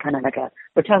because they're kind of like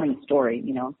we're telling a story,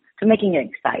 to making it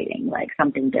exciting, like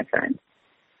something different.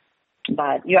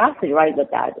 But you're absolutely right with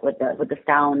that, with the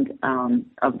sound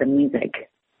of the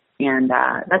music, and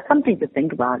that's something to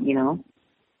think about, Yeah,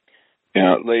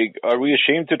 are we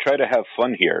ashamed to try to have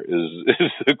fun here? Is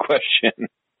the question?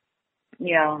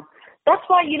 Yeah, that's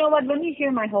why when you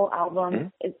hear my whole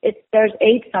album, there's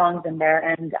 8 songs in there,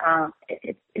 and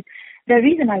it's the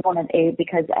reason I wanted 8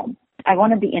 because I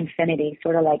wanted the infinity,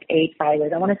 sort of like 8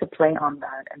 fibers. I wanted to play on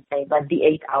that and say, but the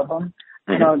 8th album.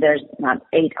 There's not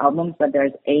 8 albums, but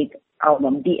there's 8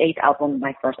 albums. The 8th album,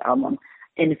 my first album,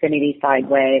 Infinity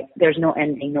Sideway. There's no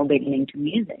ending, no beginning to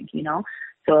music,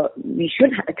 So we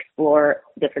should explore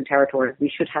different territories. We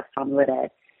should have fun with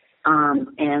it.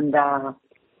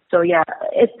 So yeah,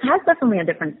 it has definitely a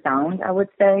different sound, I would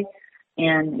say.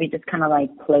 And we just kind of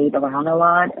played around a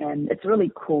lot, and it's really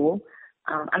cool.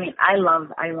 I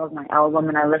love my album,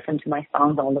 and I listen to my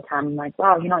songs all the time. I'm like,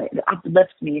 wow, it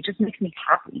uplifts me. It just makes me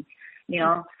happy.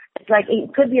 It's like,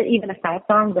 it could be even a sad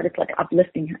song, but it's like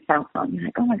uplifting sad song. You're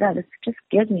like, oh my God, this just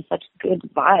gives me such good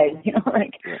vibes,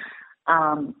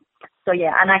 So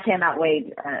yeah, and I cannot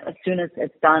wait. As soon as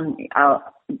it's done,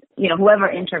 whoever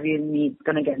interviewed me is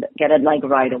gonna get it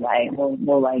right away.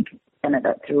 We'll send it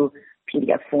through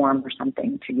PDF form or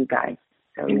something to you guys.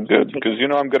 So good, because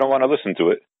I'm gonna want to listen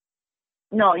to it.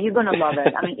 No, you're gonna love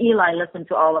it. Eli listened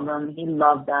to all of them. He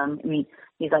loved them.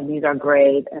 He's like, these are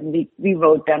great, and we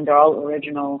wrote them. They're all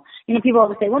original. People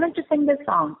always say, why don't you sing this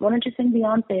song? Why don't you sing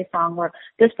Beyonce's song or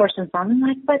this person's song? I'm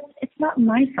like, but it's not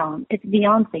my song. It's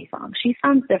Beyonce's song. She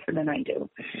sounds different than I do.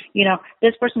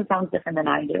 This person sounds different than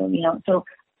I do. So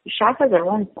Shaf has her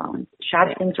own songs.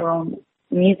 Shaf sings her own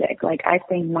music. I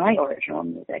sing my original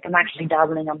music. I'm actually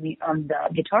dabbling on the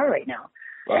guitar right now,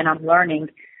 and I'm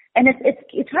learning. And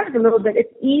it's hard a little bit.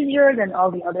 It's easier than all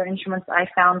the other instruments I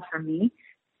found for me.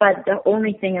 But the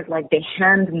only thing is the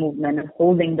hand movement and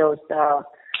holding those,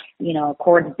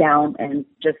 chords down, and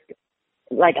just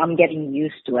I'm getting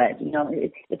used to it.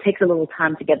 It takes a little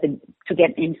time to get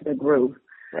into the groove.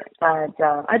 Right. But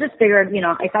I just figured,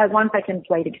 once I can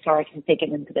play the guitar, I can take it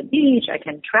into the beach. I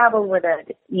can travel with it.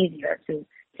 It's easier to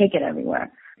take it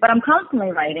everywhere. But I'm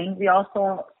constantly writing. We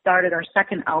also started our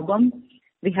second album.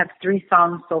 We have 3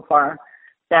 songs so far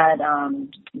that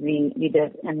we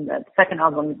did, and the second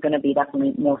album is going to be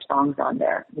definitely more songs on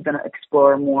there. We're going to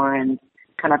explore more and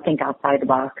kind of think outside the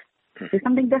box, do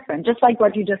something different, just like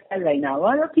what you just said right now. A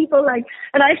lot of people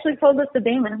and I actually told this to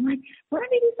Damon, I'm like, why don't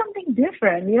we do something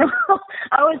different?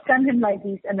 I always send him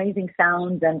these amazing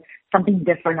sounds and something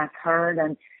different I've heard,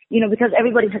 and because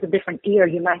everybody has a different ear,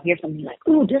 you might hear something like,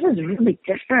 oh, this is really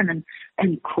different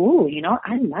and cool,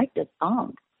 I like this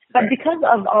song. But because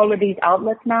of all of these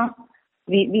outlets now,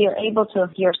 we are able to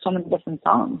hear so many different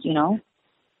songs,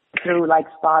 through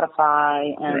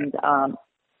Spotify and,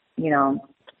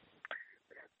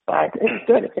 but it's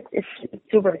good. It's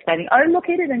super exciting. Are you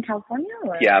located in California?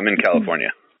 Or? Yeah, I'm in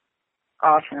California.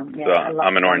 Awesome. Yeah, so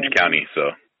I'm in Orange County, so.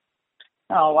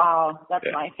 Oh, wow.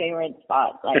 That's my favorite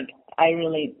spot. I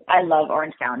love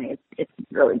Orange County. It's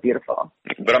really beautiful.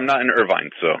 But I'm not in Irvine,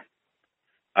 so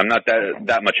I'm not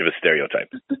that much of a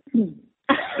stereotype.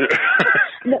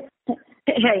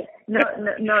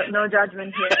 No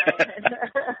judgment here.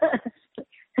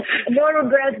 No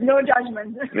regrets, no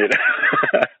judgment.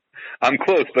 I'm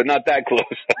close, but not that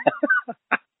close.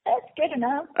 That's good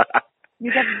enough.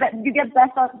 You get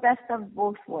best of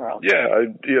both worlds. Yeah,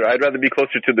 I'd rather be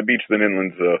closer to the beach than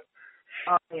inland. So.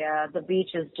 Oh yeah, the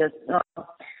beach is just.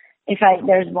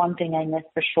 There's one thing I miss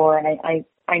for sure, and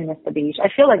I miss the beach. I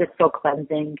feel like it's so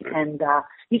cleansing, and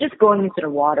you just going into the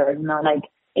water, and not like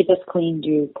it just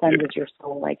cleanses your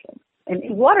soul. Like,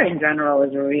 and water in general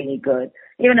is really good.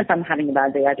 Even if I'm having a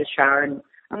bad day, I just shower and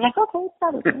I'm like, okay,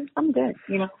 I'm good.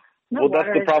 You know. Well, that's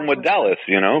the problem with Dallas,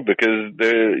 because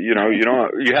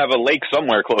you have a lake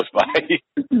somewhere close by.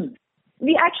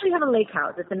 We actually have a lake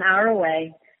house. It's an hour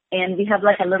away, and we have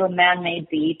like a little man-made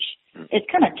beach. It's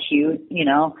kind of cute,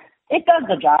 It does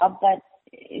the job, but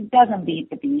it doesn't beat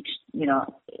the beach,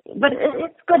 But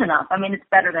it's good enough. I mean, it's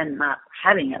better than not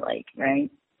having a lake,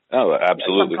 right? Oh,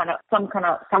 absolutely. Some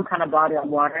kind of body of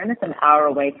water, and it's an hour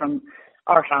away from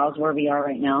our house where we are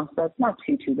right now, so it's not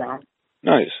too bad.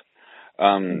 Nice.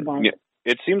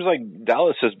 It seems like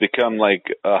Dallas has become like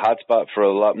a hotspot for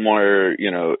a lot more,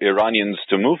 Iranians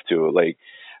to move to. Like,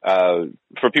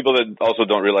 for people that also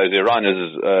don't realize, Iran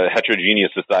is a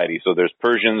heterogeneous society. So there's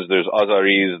Persians, there's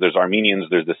Azaris, there's Armenians,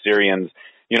 there's the Syrians.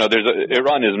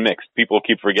 Iran is mixed. People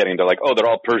keep forgetting. They're like, oh, they're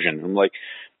all Persian. I'm like,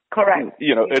 correct.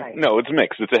 Right. No, it's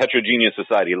mixed. It's a heterogeneous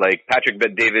society. Like Patrick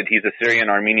Bet David, he's a Syrian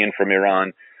Armenian from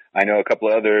Iran. I know a couple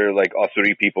of other like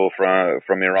Asuri people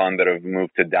from Iran that have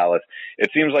moved to Dallas. It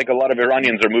seems like a lot of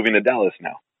Iranians are moving to Dallas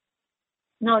now.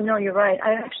 No, you're right.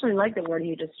 I actually like the word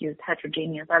you just used,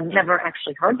 heterogeneous. I've never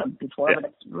actually heard them before, but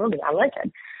it's really, I like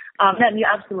it. Then you're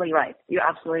absolutely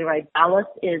right. Dallas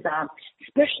is,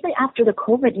 especially after the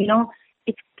COVID,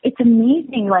 it's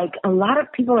amazing. Like a lot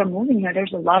of people are moving here.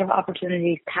 There's a lot of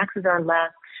opportunities. Taxes are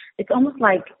less. It's almost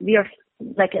like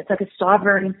it's like a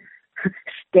sovereign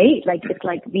state. Like it's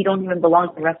like we don't even belong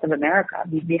to the rest of America.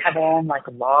 We have our own like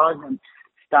laws and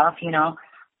stuff,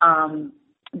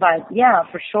 But yeah,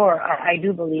 for sure, I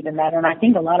do believe in that, and I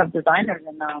think a lot of designers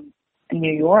in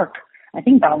New York. I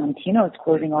think Valentino is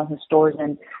closing all his stores,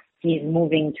 and he's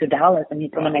moving to Dallas, and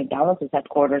he's going to make Dallas his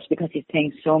headquarters because he's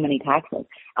paying so many taxes.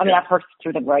 I mean, I've heard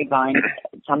through the grapevine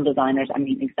some designers. I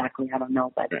mean, exactly, I don't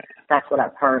know, but that's what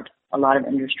I've heard. A lot of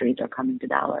industries are coming to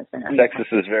Dallas. And Texas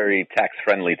is very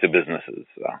tax-friendly to businesses.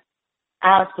 So.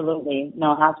 Absolutely.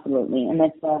 No, absolutely. And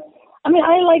it's,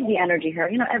 I like the energy here.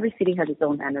 Every city has its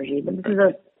own energy, but this is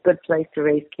a good place to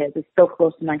raise kids. It's so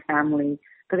close to my family.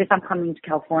 Because if I'm coming to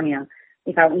California,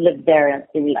 if I lived there, it'd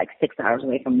be like 6 hours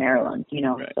away from Maryland,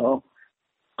 Right. So,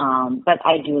 but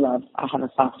I have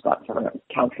a soft spot for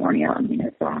California. I mean,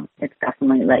 it's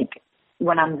definitely like,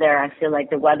 when I'm there, I feel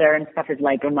like the weather and stuff is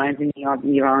like reminds me of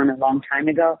Iran a long time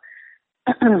ago.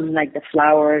 Like the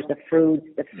flowers, the fruits,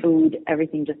 the food,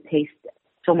 everything just tastes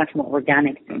so much more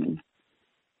organic to me.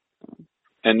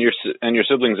 And your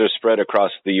siblings are spread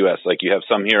across the U.S. Like you have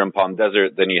some here in Palm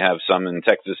Desert, then you have some in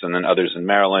Texas, and then others in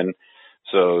Maryland.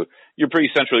 So you're pretty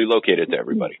centrally located to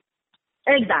everybody.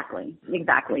 Exactly.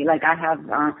 Like I have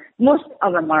most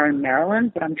of them are in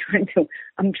Maryland, but I'm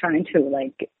trying to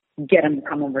like get them to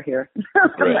come over here.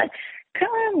 I'm like, come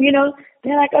on,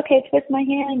 they're like, okay, twist my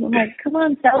hand. I'm like, come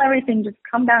on, sell everything. Just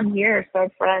come down here,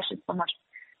 start fresh. It's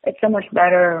so much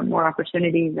better, more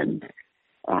opportunities. And,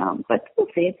 but we'll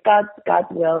see. It's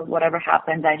God's will. Whatever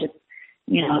happens, I just,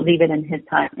 leave it in his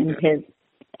time, in his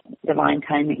divine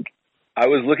timing. I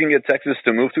was looking at Texas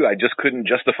to move to. I just couldn't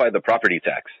justify the property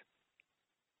tax.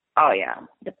 Oh yeah.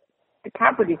 The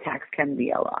property tax can be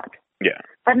a lot. Yeah.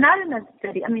 But not in the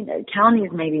city. I mean, the county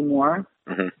is maybe more,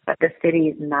 but the city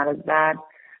is not as bad.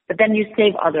 But then you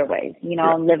save other ways,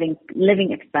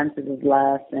 living expenses is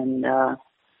less, and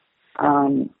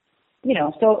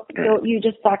so you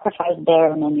just sacrifice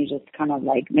there, and then you just kind of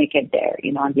like make it there,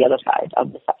 on the other side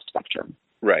of the spectrum.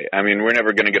 Right. I mean, we're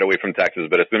never going to get away from taxes,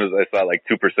 but as soon as I saw like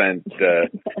 2%,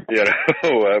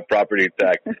 property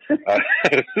tax, I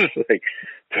was like,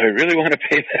 do I really want to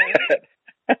pay that?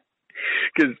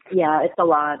 Yeah, it's a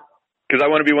lot. Because I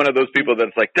want to be one of those people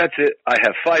that's like, that's it. I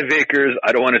have 5 acres.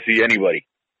 I don't want to see anybody.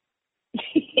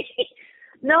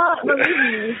 No, believe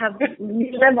me,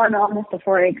 we live on almost a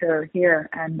 4-acre here,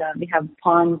 and we have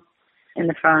ponds in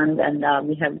the front, and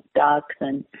we have ducks,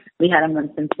 and we had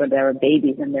them since they were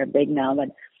babies, and they're big now. But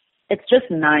it's just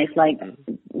nice, like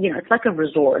it's like a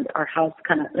resort. Our house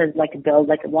kind of is like built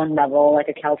like one level, like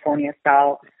a California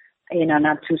style.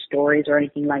 Not 2 stories or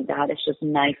anything like that. It's just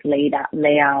nice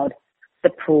layout. The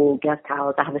pool, guest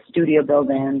house. I have a studio built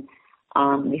in.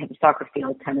 We have a soccer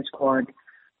field, tennis court.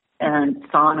 and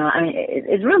sauna. I mean,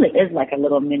 it really is like a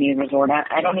little mini resort.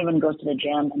 I don't even go to the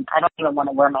gym, and I don't even want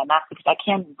to wear my mask because I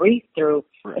can't breathe through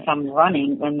if I'm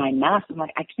running with my mask. I'm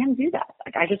like, I can't do that.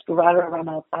 Like, I just would rather run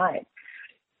outside.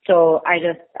 So I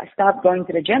stopped going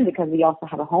to the gym because we also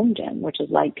have a home gym, which is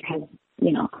like, has,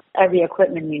 you know, every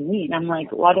equipment you need. I'm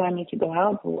like, why do I need to go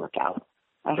out to work out?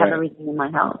 I have everything in my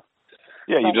house.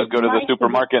 Yeah, you just go to the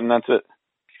supermarket and that's it.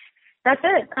 That's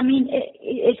it. I mean,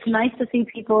 it's nice to see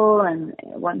people and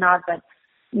whatnot, but,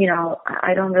 you know,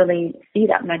 I don't really see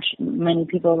that many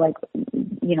people, like,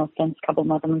 you know, since a couple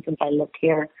months, since I lived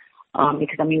here,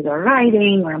 because I'm either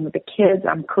writing or I'm with the kids,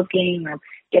 I'm cooking or I'm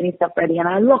getting stuff ready, and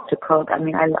I love to cook. I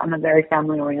mean, I'm a very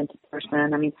family-oriented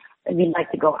person. I mean, we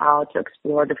like to go out to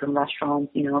explore different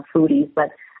restaurants, you know, foodies, but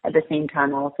at the same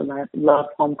time, I also love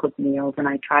home-cooked meals, and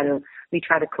we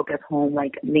try to cook at home,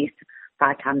 like, at least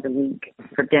 5 times a week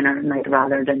for dinner and night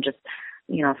rather than just,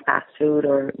 you know, fast food,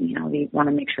 or, you know, we want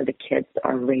to make sure the kids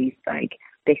are raised like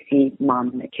they see mom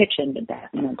in the kitchen, but that,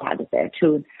 you know, dad is there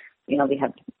too. You know, we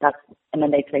have that, and then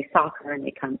they play soccer and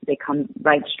they come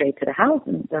right straight to the house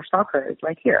and their soccer is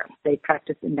right here. They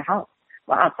practice in the house,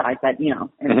 well, outside, but, you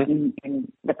know,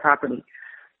 in the property.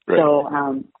 Right.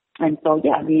 So, and so,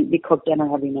 yeah, we cook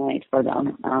dinner every night for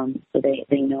them. So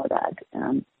they know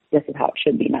that, this is how it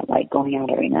should be, not like going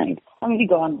out every night. I mean, we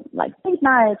go on like date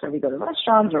nights, or we go to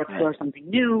restaurants, or explore something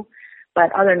new.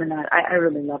 But other than that, I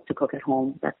really love to cook at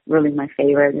home. That's really my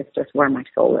favorite. It's just where my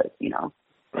soul is, you know.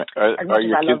 Right. As much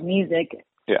as I love music.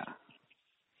 Yeah.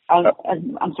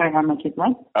 I'm sorry, are my kids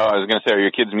what? Oh, I was going to say, are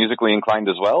your kids musically inclined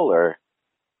as well, or?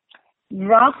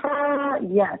 Rafa,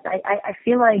 yes. I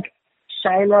feel like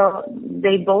Shiloh,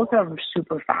 they both are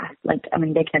super fast. Like, I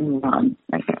mean, they can run.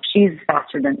 Like, she's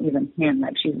faster than even him.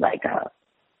 Like, she's like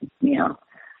you know,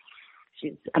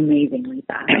 she's amazingly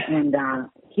fast. And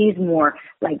he's more,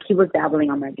 like, he was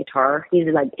dabbling on my guitar. He's,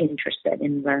 like, interested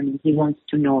in learning. He wants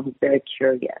to know. He's very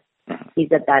curious.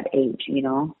 He's at that age, you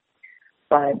know.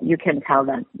 But you can tell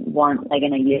that like,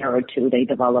 in a year or two, they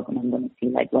develop, and I'm going to see,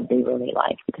 like, what they really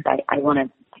like. Because I want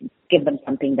to give them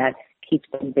something that keeps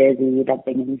them busy, that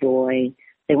they enjoy.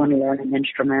 They want to learn an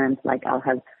instrument. Like, I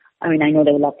know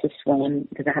they love to swim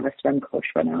because I have a swim coach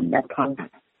for them that comes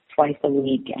twice a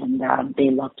week, and they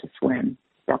love to swim.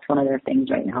 That's one of their things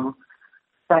right now.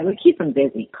 So I would keep them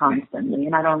busy constantly,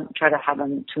 and I don't try to have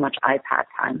them too much iPad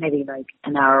time, maybe like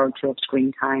an hour or two of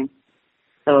screen time,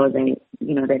 so they,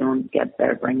 you know, they don't get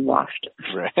their brainwashed.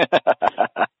 Right.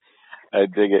 I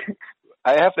dig it.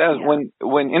 I have to ask,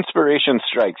 when inspiration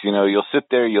strikes, you know, you'll sit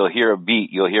there, you'll hear a beat,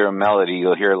 you'll hear a melody,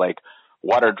 you'll hear like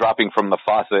water dropping from the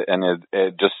faucet, and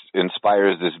it just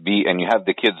inspires this beat, and you have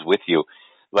the kids with you.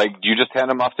 Like, do you just hand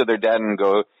them off to their dad and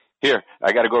go, here,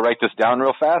 I got to go write this down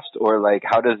real fast? Or like,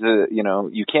 how does it, you know,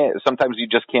 sometimes you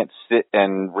just can't sit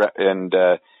and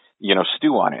you know,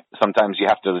 stew on it. Sometimes you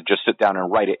have to just sit down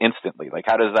and write it instantly. Like,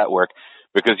 how does that work?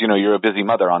 Because, you know, you're a busy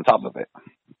mother on top of it.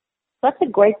 That's a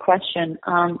great question.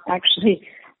 Actually,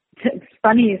 it's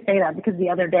funny you say that, because the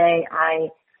other day I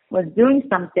was doing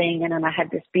something and then I had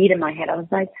this beat in my head. I was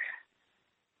like,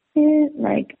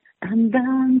 I'm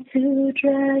bound to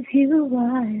drive you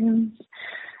wild.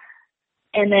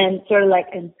 And then sort of like,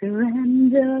 and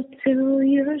surrender to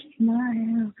your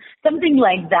smile. Something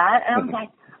like that. And I was like,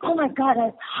 oh my God,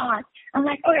 that's hot. I'm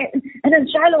like, okay. And then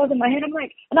Shiloh was in my head. I'm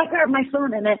like, and I grabbed my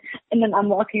phone, and then I'm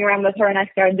walking around with her, and I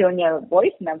started doing a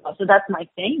voice memo. So that's my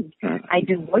thing. I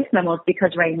do voice memos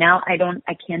because right now I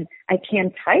can't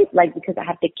type, like, because I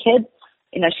have the kids.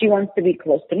 You know, she wants to be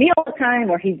close to me all the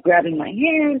time, or he's grabbing my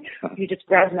hand, or he just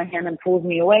grabs my hand and pulls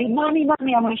me away. Mommy,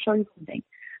 I want to show you something.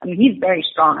 I mean, he's very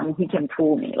strong. I mean, he can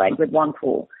pull me, like, with one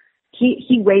pull.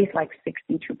 He weighs like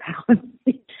 62 pounds.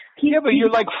 Yeah, but you're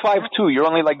like 5'2". You're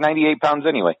only like 98 pounds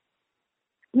anyway.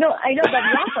 No, I know, but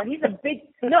Rafa, he's a big.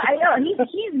 No, I know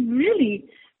he's really.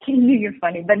 He knew you're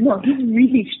funny, but no, he's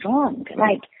really strong.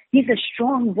 Like, he's a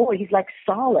strong boy. He's like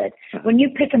solid. When you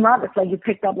pick him up, it's like you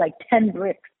picked up like 10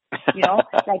 bricks. You know,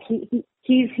 like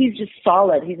he's just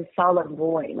solid. He's a solid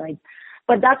boy. Like,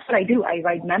 but that's what I do. I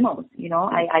write memos. You know,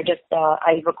 I just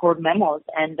I record memos,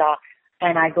 and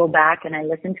I go back and I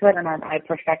listen to it, and I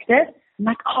perfect it. I'm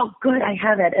like, oh, good, I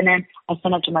have it. And then I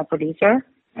send it to my producer,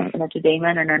 I send it to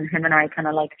Damon, and then him and I kind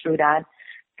of like through that.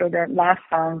 So the last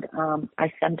song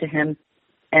I sent to him,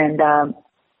 and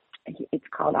it's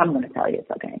called, I'm going to tell you,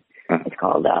 it's okay. It's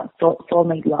called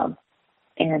Soulmate Love.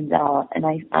 And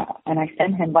I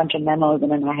sent him a bunch of memos,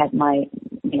 and then I had my,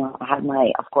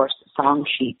 of course, song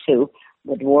sheet too,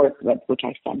 with words, which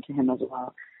I sent to him as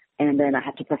well. And then I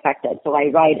had to perfect it. So I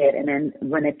write it, and then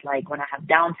when I have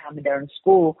downtime and they're in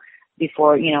school,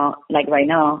 before, like right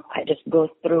now, I just go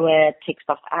through it, take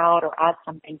stuff out or add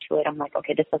something to it. I'm like,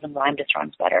 okay, this doesn't rhyme, this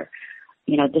rhymes better.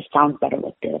 This sounds better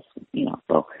with this,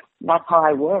 so that's how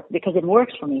I work, because it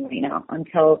works for me right now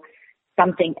until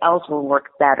something else will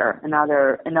work better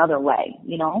another way,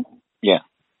 Yeah.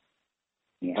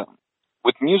 Yeah.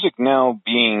 With music now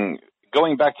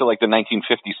going back to like the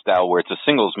 1950s style where it's a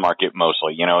singles market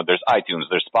mostly, there's iTunes,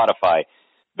 there's Spotify,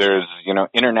 there's,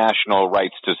 international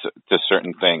rights to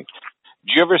certain things.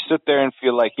 Do you ever sit there and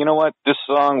feel like, you know what, this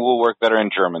song will work better in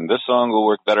German, this song will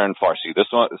work better in Farsi, this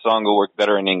song will work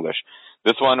better in English,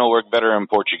 this one will work better in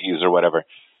Portuguese or whatever,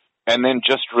 and then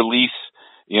just release,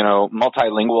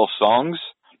 multilingual songs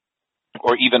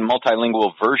or even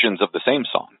multilingual versions of the same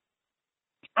song?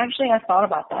 Actually, I thought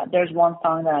about that. There's one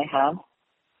song that I have.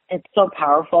 It's so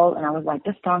powerful, and I was like,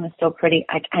 this song is so pretty.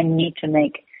 I need to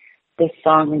make this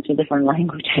song into different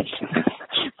languages.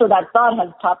 So that thought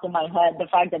has popped in my head. The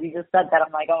fact that you just said that,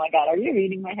 I'm like, oh my God, are you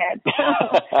reading my head?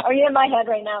 Are you in my head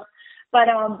right now? But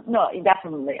no,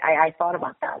 definitely. I thought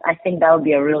about that. I think that would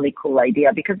be a really cool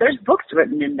idea, because there's books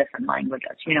written in different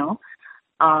languages,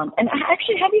 And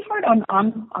actually, have you heard on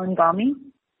Angami?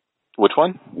 Which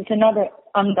one? It's another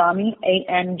Angami,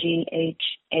 Anghami.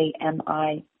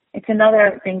 It's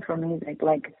another thing for music,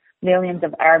 like millions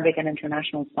of Arabic and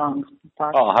international songs.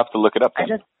 I'll have to look it up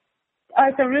then.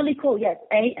 It's a really cool, yes,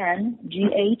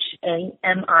 Anghami.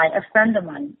 A friend of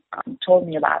mine told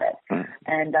me about it.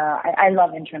 And I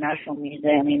love international music.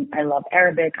 I mean, I love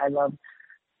Arabic, I love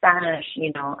Spanish,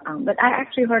 But I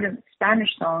actually heard a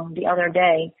Spanish song the other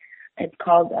day. It's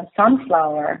called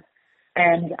Sunflower.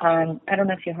 And I don't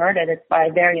know if you heard it. It's by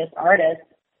various artists.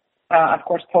 Of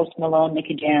course, Post Malone,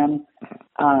 Nicky Jam,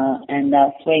 and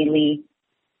Sway Lee.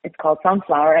 It's called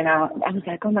Sunflower. And I was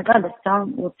like, oh my God, the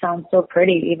song would sound so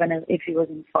pretty, even if it was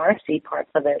in Farsi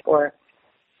parts of it, or,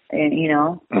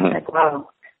 like, wow.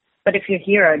 But if you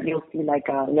hear it, you'll see like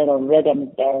a little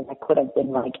rhythm there that could have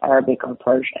been like Arabic or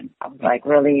Persian. I was like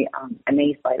really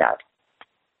amazed by that.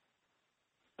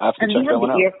 I have to and check you that have one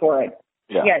the out. ear for it.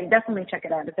 Yeah, definitely check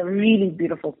it out. It's a really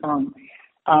beautiful song.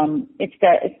 It's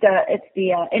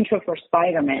the intro for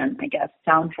Spider-Man, I guess,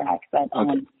 soundtrack that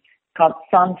called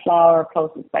Sunflower,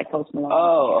 posted by Post Malone.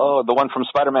 Oh, the one from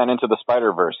Spider-Man Into the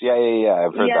Spider-Verse. Yeah.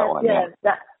 I've heard that one. Yeah.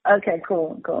 Okay,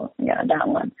 cool. Yeah, that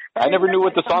one. I never knew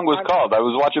what the song was called. I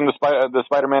was watching the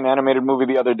Spider-Man animated movie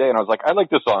the other day, and I was like, I like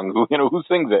this song. Who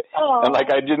sings it? Oh, and I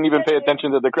didn't even pay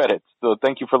attention to the credits. So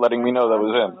thank you for letting me know that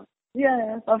was him.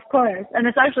 Yes, of course. And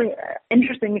it's actually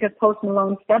interesting because Post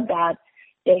Malone said that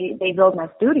they built my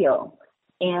studio.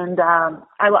 And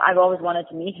I've always wanted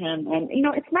to meet him. And,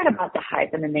 it's not about the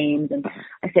hype and the names. And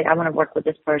I say, I want to work with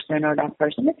this person or that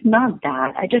person. It's not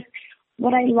that.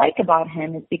 What I like about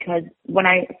him is because when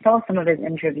I saw some of his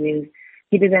interviews,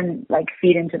 he didn't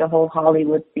feed into the whole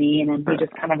Hollywood scene, and he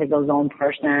just kind of is his own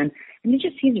person. And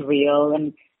he's real,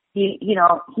 and you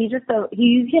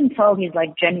can tell he's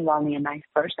genuinely a nice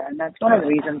person. That's one of the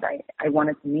reasons I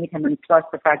wanted to meet him, and plus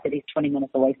the fact that he's 20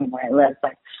 minutes away from where I live.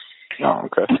 But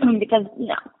because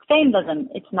fame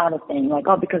it's not a thing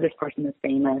because this person is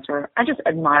famous, or I just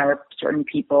admire certain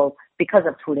people because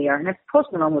of who they are. And if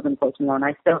Post Malone wasn't Post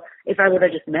Malone, if I would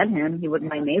have just met him, he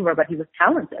wasn't my neighbor, but he was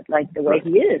talented, the way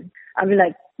he is. I'd be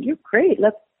like, you're great,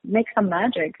 let's make some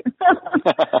magic.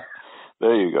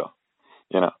 There you go.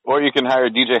 Or you can hire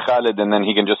DJ Khaled and then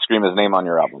he can just scream his name on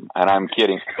your album. And I'm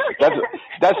kidding.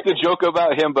 That's the joke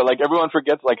about him, but everyone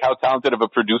forgets how talented of a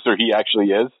producer he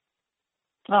actually is.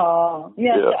 Oh,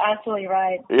 yes, yeah. You're absolutely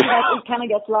right. Yeah. It kind of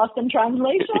gets lost in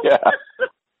translation. Yeah.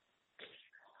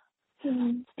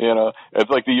 It's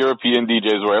like the European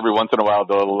DJs where every once in a while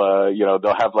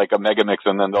they'll have a mega mix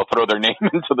and then they'll throw their name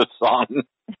into the song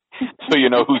so you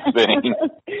know who's spinning.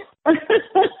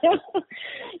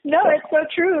 No, it's so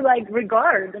true.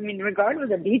 Regard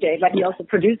was a DJ, but he also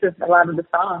produces a lot of the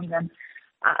songs, and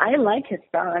I like his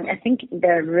song. I think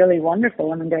they're really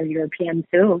wonderful. They're European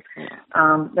too.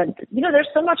 But there's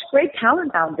so much great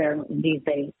talent out there these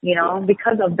days,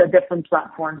 because of the different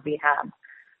platforms we have.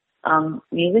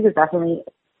 Music is definitely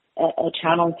a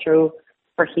channel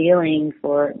for healing,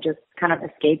 for just kind of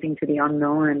escaping to the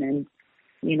unknown. And,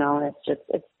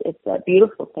 it's a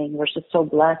beautiful thing. We're just so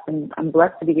blessed, and I'm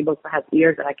blessed to be able to have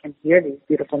ears that I can hear these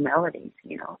beautiful melodies,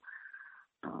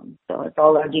 So it's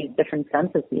all of these different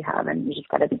senses we have, and you just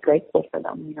got to be grateful for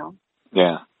them,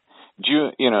 Yeah.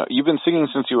 Do you've been singing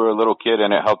since you were a little kid,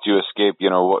 and it helped you escape,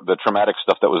 the traumatic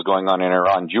stuff that was going on in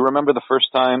Iran. Do you remember the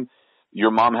first time your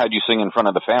mom had you sing in front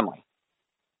of the family?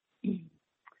 She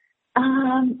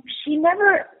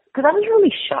never, because I was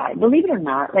really shy, believe it or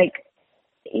not.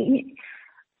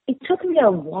 it took me a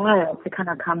while to kind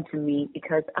of come to me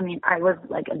because, I mean, I was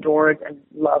like adored and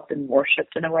loved and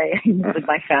worshipped in a way with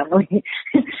my family,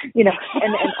 you know,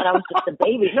 and I was just a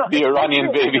baby. No, the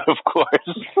Iranian baby, of course.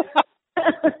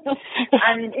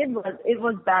 I mean, it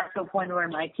was bad to a point where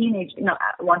my teenage, you know,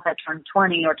 once I turned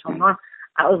 20 or 21,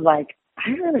 I was like, I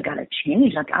really got to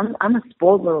change. Like, I'm a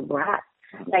spoiled little brat.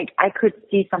 Like, I could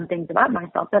see some things about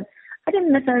myself that I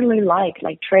didn't necessarily like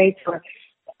traits or,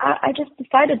 I just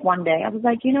decided one day, I was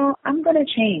like, you know, I'm going to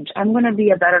change. I'm going to be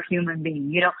a better human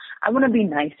being. You know, I want to be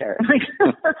nicer. Like,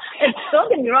 and don't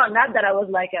get me wrong, not that I was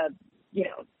like a, you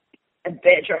know, a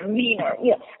bitch or mean or,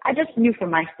 you know, I just knew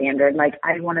from my standard, like,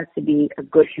 I wanted to be a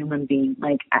good human being.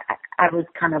 Like, I was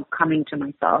kind of coming to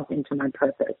myself, into my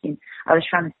purpose. And I was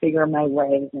trying to figure my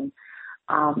ways. And,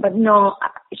 but no,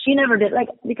 she never did, like,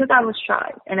 because I was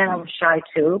shy. And then I was shy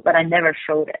too, but I never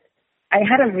showed it. I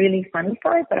had a really funny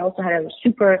side, but I also had a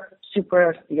super,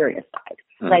 super serious side.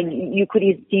 Like, you could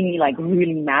even see me, like,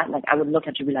 really mad. Like, I would look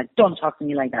at you and be like, don't talk to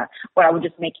me like that. Or I would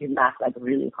just make you laugh, like,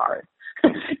 really hard.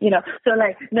 You know? So,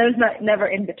 like, there's never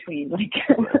in between. Like,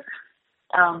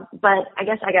 but I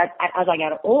guess as I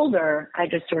got older, I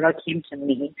just sort of came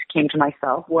to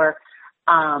myself where,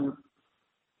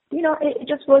 you know, it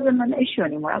just wasn't an issue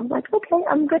anymore. I was like, okay,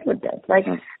 I'm good with this. Like,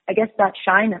 I guess that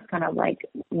shyness kind of, like,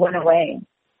 went away.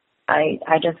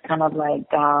 I just kind of like,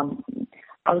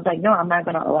 I was like, no, I'm not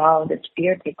going to allow this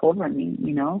fear to take over me,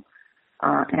 you know?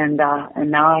 And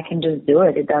now I can just do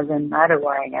it. It doesn't matter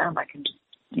where I am. I can just,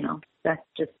 you know, that's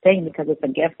just saying because it's a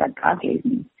gift that God gave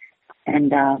me.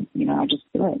 And, you know, I just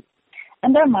do it.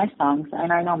 And they're my songs,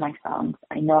 and I know my songs.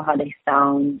 I know how they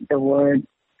sound, the words,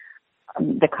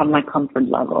 they come my comfort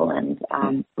level,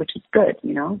 and which is good,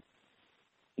 you know?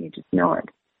 You just know it.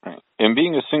 And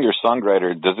being a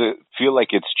singer-songwriter, does it feel like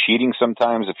it's cheating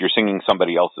sometimes if you're singing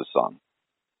somebody else's song?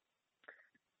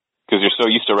 Because you're so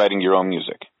used to writing your own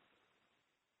music.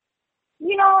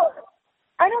 You know,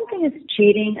 I don't think it's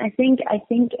cheating. I think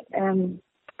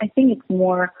it's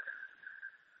more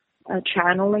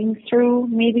channeling through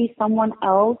maybe someone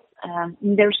else.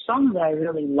 There's songs that I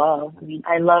really love. I mean,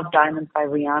 I love Diamonds by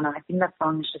Rihanna. I think that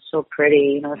song is just so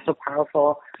pretty. You know, it's so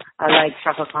powerful. I like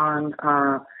Chaka Khan.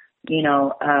 You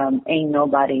know, Ain't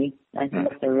Nobody. I think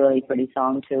that's a really pretty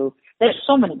song too. There's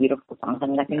so many beautiful songs. I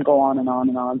mean, I can go on and on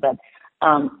and on, but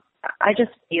I just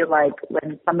feel like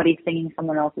when somebody's singing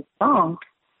someone else's song,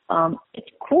 it's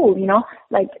cool, you know,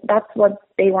 like that's what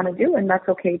they want to do, and that's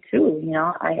okay too, you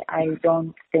know. I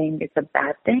don't think it's a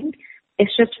bad thing.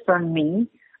 It's just for me.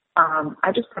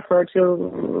 I just prefer to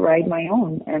write my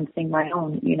own and sing my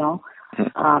own, you know.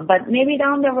 But maybe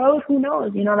down the road, who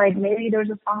knows? You know, like maybe there's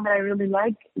a song that I really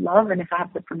love, and if I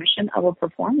have the permission, I will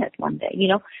perform it one day, you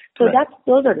know? So right.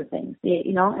 those are the things,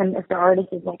 you know? And if the artist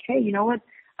is like, hey, you know what?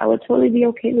 I would totally be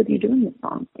okay with you doing this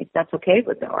song, if that's okay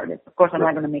with the artist. Of course, I'm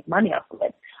not going to make money off of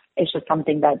it. It's just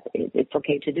something that it's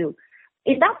okay to do.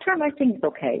 In that term, I think it's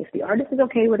okay. If the artist is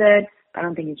okay with it, I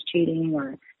don't think it's cheating,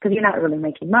 or because you're not really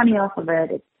making money off of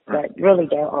it. It's really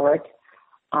their art.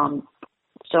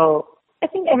 So I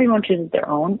think everyone chooses their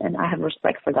own, and I have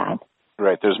respect for that.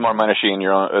 Right. There's more money in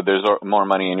your own. There's more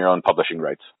money in your own publishing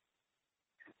rights.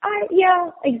 Yeah,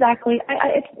 exactly.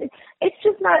 It's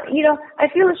just not. You know, I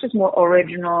feel it's just more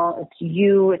original. It's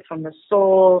you. It's from the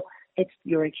soul. It's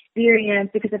your experience.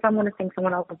 Because if I'm going to sing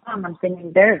someone else's song, I'm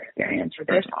singing their experience or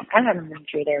their song. I haven't been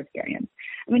through their experience.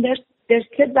 I mean, there's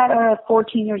kids that are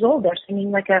 14 years old. They're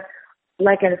singing like a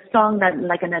song that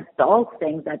like an adult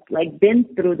sings, that's like been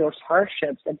through those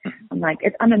hardships. And I'm like,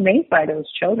 I'm amazed by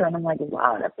those children. I'm like,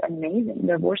 wow, that's amazing.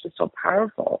 Their voice is so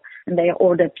powerful. And they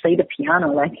play the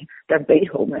piano like they're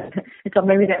Beethoven. And so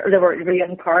maybe they were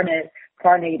reincarnated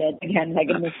again, like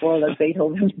in this world of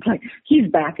Beethoven. Like,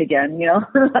 he's back again, you know?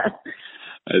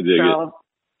 I dig it.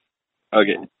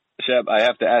 Okay. Shab, I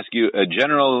have to ask you a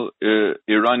general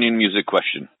Iranian music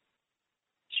question.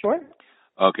 Sure.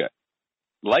 Okay.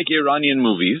 Like Iranian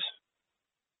movies,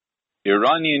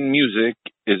 Iranian music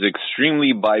is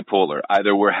extremely bipolar.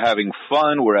 Either we're having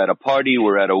fun, we're at a party,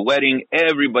 we're at a wedding,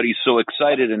 everybody's so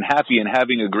excited and happy and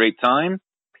having a great time,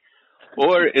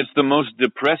 or it's the most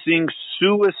depressing,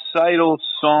 suicidal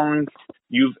song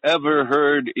you've ever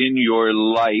heard in your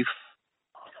life.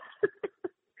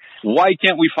 Why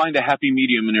can't we find a happy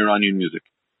medium in Iranian music?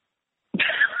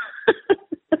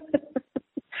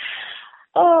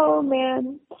 Oh,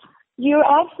 man. You're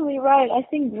absolutely right. I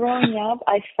think growing up,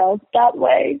 I felt that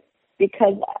way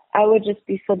because I would just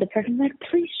be so depressed. I'm like,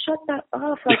 please shut that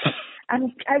off. Like,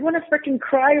 I want to freaking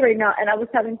cry right now. And I was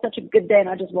having such a good day, and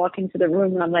I just walk into the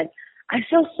room, and I'm like, I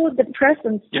feel so depressed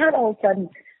and sad all of a sudden.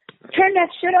 Turn that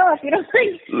shit off, you know?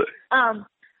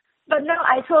 Like, But no,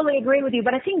 I totally agree with you.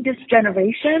 But I think this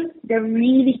generation, they're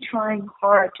really trying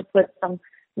hard to put some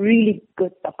really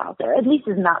good stuff out there. At least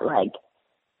it's not like,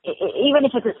 even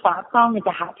if it's a sad song, it's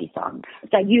a happy song.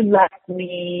 It's like, you left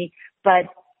me, but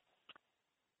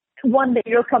one day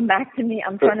you'll come back to me.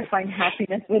 I'm trying to find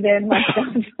happiness within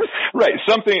myself. Right.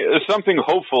 Something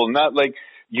hopeful, not like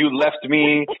you left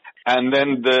me and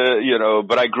then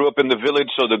but I grew up in the village,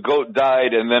 so the goat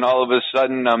died, and then all of a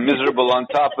sudden I'm miserable on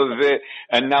top of it,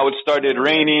 and now it started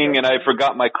raining and I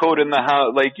forgot my coat in the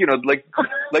house. Like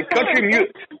country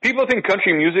music. People think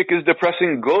country music is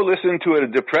depressing. Go listen to a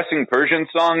depressing Persian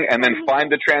song and then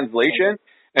find the translation.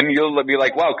 And you'll be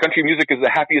like, wow, country music is the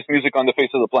happiest music on the face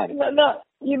of the planet. No,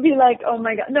 you'd be like, oh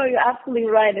my God. No, you're absolutely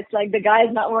right. It's like the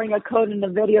guy's not wearing a coat in the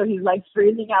video. He's like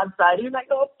freezing outside. You're like,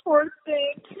 oh, poor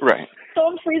thing. Right.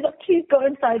 Don't freeze up. Please go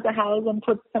inside the house and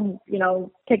put some,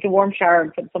 take a warm shower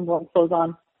and put some warm clothes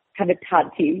on. Have a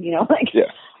hot tea,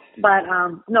 Yeah. But,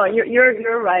 no,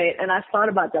 you're right. And I've thought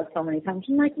about that so many times.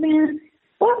 I'm like, man,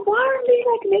 why aren't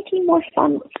they making more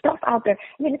fun stuff out there?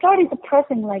 I mean, it's already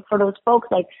depressing, for those folks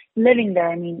living there.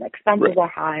 I mean, expenses are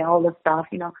high, all this stuff.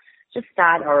 Just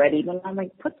sad already. But I'm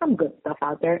like, put some good stuff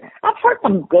out there. I've heard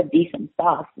some good, decent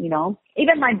stuff.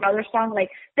 Even my brother's song,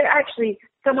 they're actually,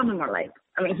 some of them are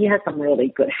he has some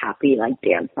really good, happy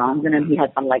dance songs, and then he has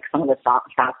some of the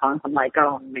sad songs. I'm like,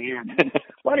 oh man,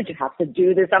 why did you have to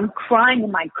do this? I'm crying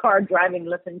in my car driving,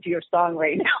 listening to your song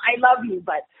right now. I love you,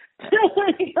 but.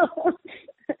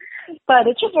 But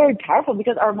it's just very powerful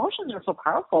because our emotions are so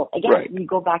powerful. Again, we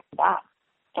go back to that.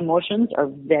 Emotions are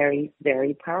very,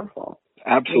 very powerful.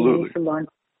 Absolutely. We need to learn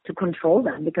to control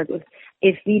them, because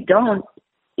if we don't,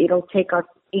 it'll take us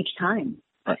each time.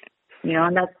 Right.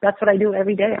 And that's what I do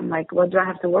every day. I'm like, what do I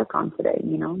have to work on today?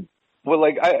 Well,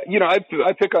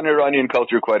 I pick on Iranian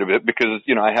culture quite a bit because,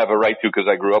 I have a right to, because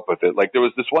I grew up with it. There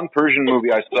was this one Persian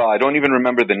movie I saw. I don't even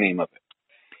remember the name of it.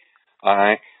 All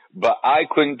right. But I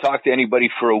couldn't talk to anybody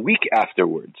for a week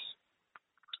afterwards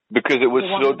because it was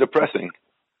so depressing.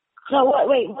 No,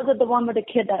 wait, was it the one with the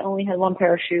kid that only had one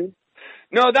pair of shoes?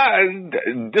 No,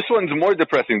 this one's more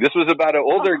depressing. This was about an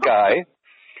older guy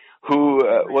who,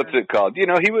 what's it called?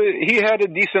 He had a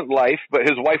decent life, but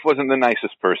his wife wasn't the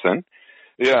nicest person,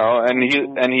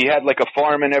 and he had a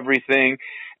farm and everything,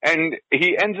 and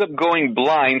he ends up going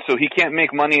blind, so he can't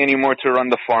make money anymore to run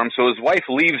the farm, so his wife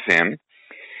leaves him.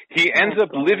 He ends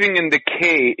up living in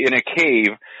a cave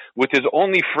with his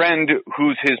only friend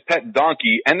who's his pet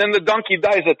donkey, and then the donkey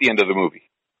dies at the end of the movie.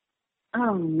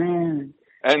 Oh man.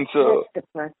 And so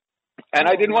and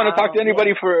I didn't want to talk to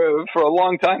anybody for a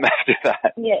long time after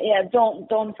that. Yeah,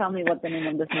 don't tell me what the name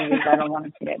of this movie is. I don't want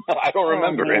to see it. I don't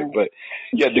remember it, but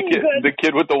yeah, the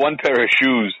kid with the one pair of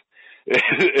shoes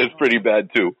is pretty bad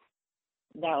too.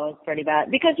 That was pretty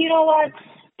bad. Because you know what?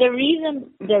 The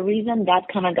reason that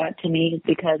kind of got to me is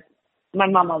because my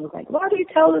mom was like, why do you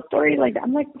tell the story like that?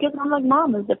 I'm like, because I'm like,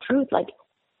 Mom, it's the truth.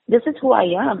 This is who I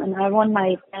am. And I want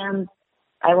my fans,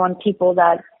 I want people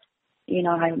that,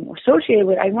 I'm associated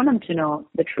with, I want them to know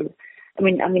the truth. I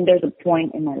mean, there's a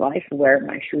point in my life where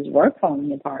my shoes were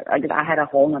falling apart. I had a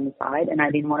hole on the side, and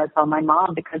I didn't want to tell my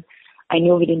mom because I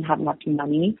knew we didn't have much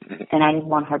money, and I didn't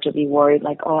want her to be worried,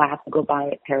 I have to go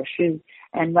buy a pair of shoes.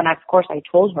 And when, of course, I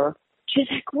told her, she's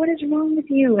like, what is wrong with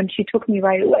you? And she took me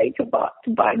right away to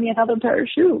buy me another pair of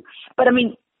shoes. But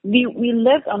we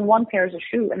lived on one pair of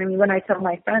shoes. And when I tell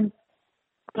my friends,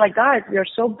 guys, we are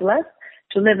so blessed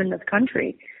to live in this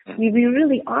country. We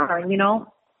really are,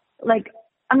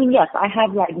 yes, I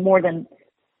have more than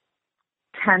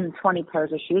 10, 20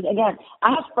 pairs of shoes. Again, I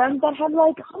have friends that have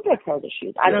 100 pairs of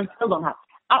shoes. I still don't have.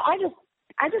 I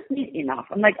just need enough.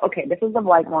 I'm like, okay, this is the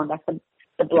white one. That's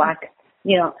the black,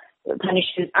 tennis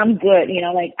shoes. I'm good.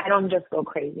 I don't just go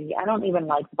crazy. I don't even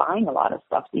like buying a lot of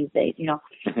stuff these days.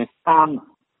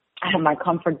 I have my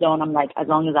comfort zone. I'm like, as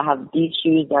long as I have these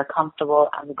shoes, they're comfortable,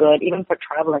 I'm good. Even for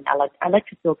traveling, I like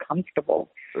to feel comfortable.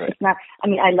 Right. It's not,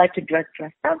 I like to dress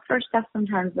up for stuff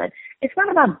sometimes, but it's not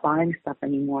about buying stuff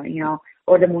anymore,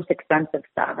 or the most expensive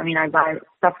stuff. I buy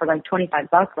stuff for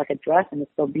 $25, like a dress, and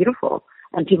it's so beautiful.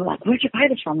 And people are like, where'd you buy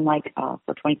this from? I'm like,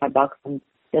 for $25 and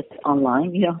just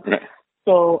online, Right.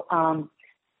 So,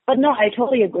 but no, I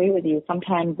totally agree with you.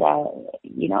 Sometimes,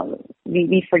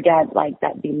 we forget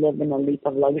that we live in a leap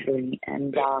of luxury,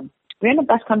 and we're in the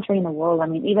best country in the world. I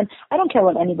don't care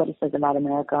what anybody says about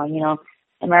America.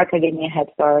 America gave me a head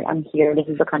start. I'm here. This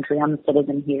is the country. I'm a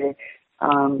citizen here.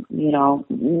 I'm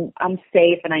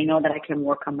safe, and I know that I can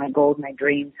work on my goals, my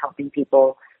dreams, helping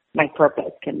people. My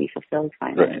purpose can be fulfilled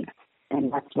finally. Right.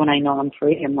 And that's when I know I'm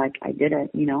free. I'm like, I did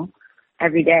it,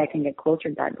 every day I can get closer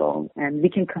to that goal, and we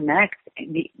can connect.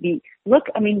 And look,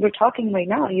 I mean, we're talking right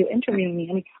now. You interviewing me.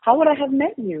 I mean, how would I have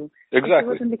met you? Exactly. If it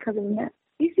wasn't because of the net.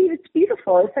 You see, it's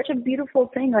beautiful. It's such a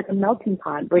beautiful thing, like a melting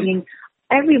pot, bringing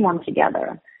everyone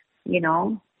together. You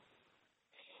know.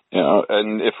 You know,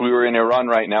 and if we were in Iran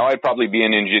right now, I'd probably be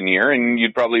an engineer, and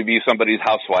you'd probably be somebody's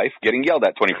housewife getting yelled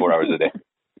at 24 hours a day.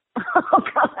 Oh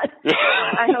God!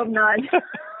 I hope not.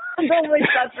 Don't waste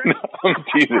that for me. No, I'm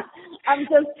teasing. I'm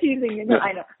just teasing you. No,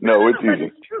 I know. No, we're teasing. But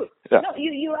it's true. Yeah. No,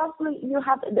 you absolutely, you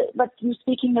have, but you're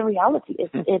speaking the reality.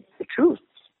 It's the truth.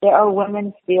 There are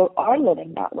women still are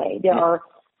living that way. There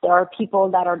are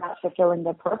people that are not fulfilling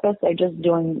their purpose. They're just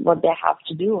doing what they have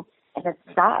to do, and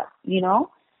it's sad, you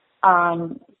know.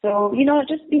 So, you know,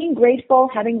 just being grateful,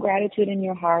 having gratitude in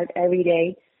your heart every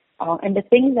day, and the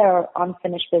things that are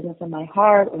unfinished business in my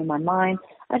heart or in my mind,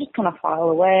 I just kind of file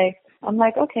away. I'm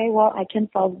like, okay, well, I can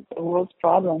solve the world's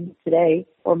problem today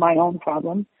or my own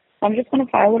problem. I'm just going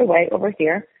to file it away over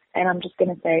here, and I'm just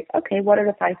going to say, okay, what are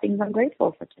the 5 things I'm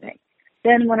grateful for today?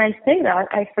 Then when I say that,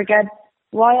 I forget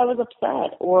why I was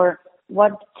upset or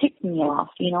what ticked me off,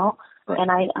 you know. Right.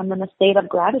 And I'm in a state of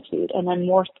gratitude, and then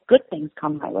more good things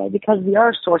come my way because we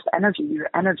are source energy. We're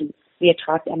energy. We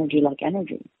attract energy like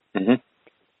energy. Mm-hmm.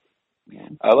 Yeah.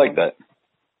 I like that.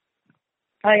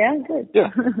 Oh, yeah? Good.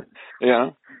 Yeah. Yeah.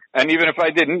 And even if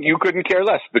I didn't, you couldn't care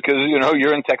less because, you know,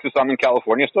 you're in Texas, I'm in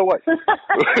California, so what?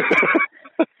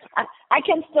 I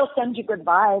can still send you good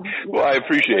vibes. Well, I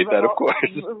appreciate that, of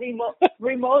course.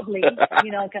 Remotely,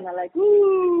 you know, kind of like,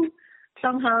 woo.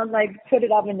 Somehow, like, put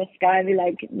it up in the sky, be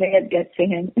like, may it get to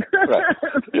him. Right.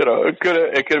 You know, it could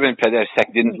have been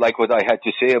Pedersek didn't like what I had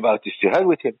to say about this. To hell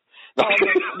with him. No.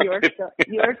 Oh,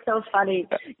 you're so funny.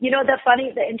 You know,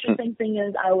 the interesting thing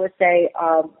is, I would say,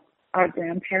 our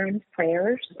grandparents'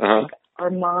 prayers, like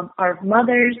our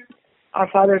mothers, our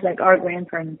fathers, like our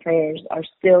grandparents' prayers are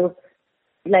still,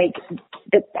 like,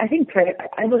 I think prayer,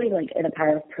 I believe, like, in the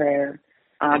power of prayer.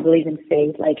 I believe in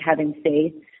faith, like having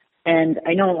faith. And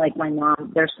I know, like, my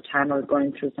mom, there's a time I was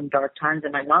going through some dark times,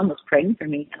 and my mom was praying for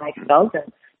me, and I felt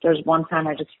it. There's one time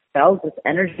I just felt this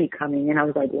energy coming, and I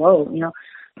was like, whoa, you know.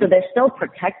 So they're still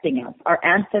protecting us. Our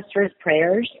ancestors'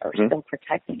 prayers are still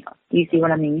protecting us. Do you see what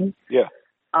I mean? Yeah.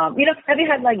 You know, have you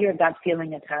had, like, your gut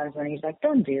feeling at times when he's like,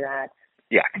 don't do that?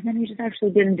 Yeah. And then you just actually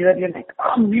didn't do it. You're like,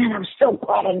 oh, man, I'm so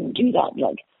glad I didn't do that. You're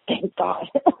like, thank God.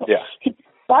 Yeah.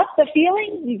 That's the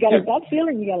feeling. You got a gut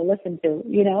feeling you got to listen to,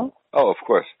 you know? Oh, of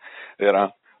course. You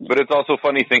know, but it's also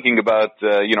funny thinking about,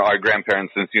 you know, our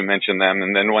grandparents, since you mentioned them,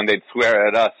 and then when they'd swear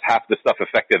at us, half the stuff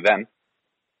affected them.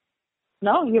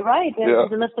 No, you're right. They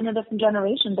lived in a different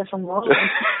generation, different world.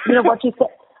 You know what you said.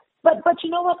 But you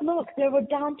know what? Look, they were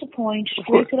down to point,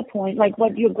 straight to the point, like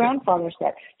what your grandfather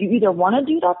said. You either want to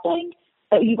do that thing,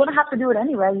 you're going to have to do it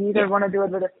anyway. You either want to do it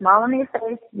with a smile on your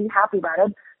face, be happy about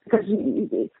it, because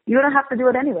you're going to have to do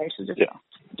it anyway. So just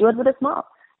do it with a smile.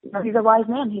 You know, he's a wise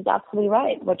man. He's absolutely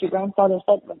right. What your grandfather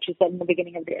said, what you said in the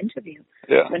beginning of the interview,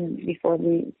 before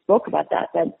we spoke about that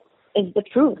is the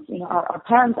truth. You know, our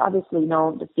parents obviously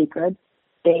know the secret.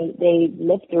 They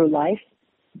live through life.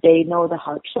 They know the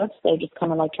hardships. They're just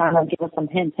kind of like trying to give us some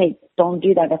hints. Hey, don't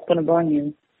do that. That's going to burn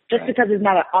you. Just because it's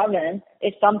not an oven,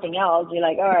 it's something else. You're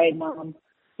like, all right, Mom,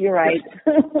 you're right.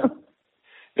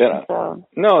 Yeah. So.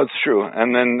 No, it's true.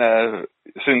 And then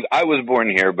since I was born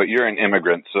here, but you're an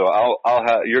immigrant, so I'll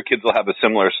have your kids will have a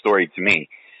similar story to me.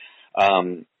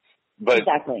 But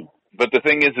exactly. But the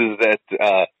thing is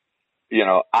that you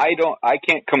know, I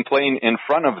can't complain in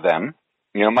front of them.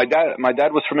 You know, my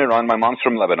dad was from Iran, my mom's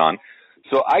from Lebanon,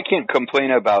 so I can't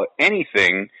complain about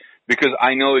anything because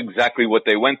I know exactly what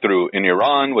they went through in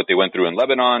Iran, what they went through in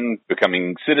Lebanon,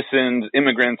 becoming citizens,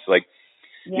 immigrants, like.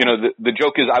 Yeah. You know, the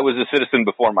joke is I was a citizen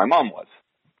before my mom was.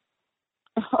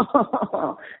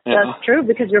 That's true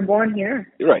because you're born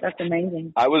here. You're right. That's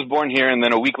amazing. I was born here, and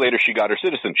then a week later she got her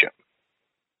citizenship.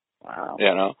 Wow.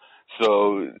 You know,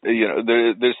 so you know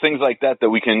there's things like that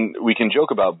we can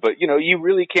joke about, but you know you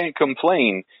really can't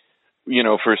complain, you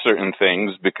know, for certain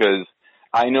things because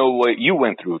I know what you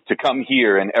went through to come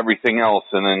here and everything else,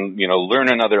 and then you know learn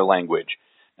another language.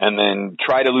 And then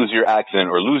try to lose your accent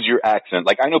or lose your accent.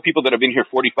 Like, I know people that have been here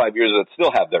 45 years that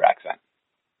still have their accent.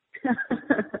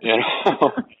 You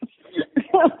know?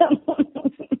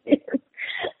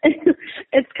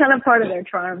 It's kind of part of their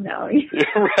charm now.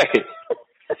 You're right.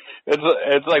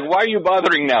 It's like, why are you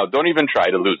bothering now? Don't even try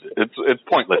to lose it. It's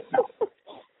pointless.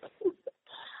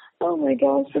 Oh, my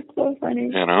gosh. It's so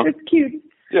funny. You know? It's cute.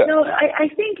 Yeah. No, I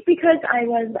think because I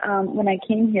was, when I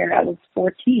came here, I was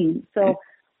 14. So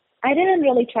I didn't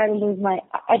really try to lose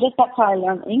that's how I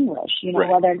learned English, you know,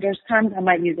 whether there's times I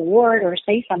might use a word or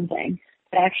say something.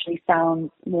 it actually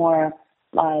sounds more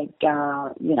like,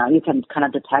 you can kind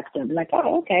of detect it, like,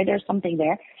 oh, okay, there's something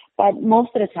there. But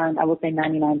most of the time, I would say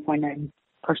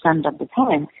 99.9% of the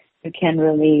time, you can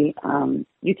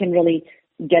really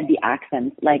get the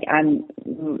accent. Like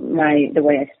the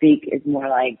way I speak is more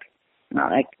like,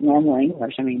 not like normal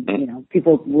English. I mean,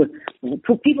 people would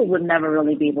never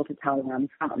really be able to tell where I'm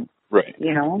from. Right.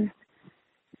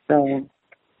 So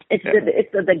it's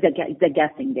the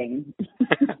guessing game.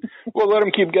 Well, let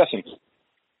them keep guessing.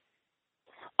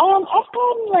 I've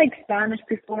gotten like Spanish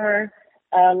before,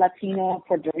 Latino,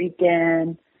 Puerto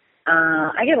Rican.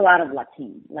 I get a lot of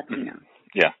Latina.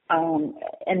 Yeah.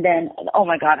 And then, oh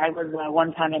my God, I was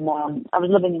one time I was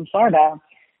living in Florida,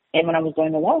 and when I was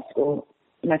going to law school,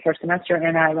 my first semester,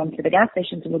 and I went to the gas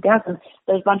station to get gas, and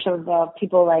there's a bunch of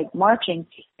people like marching.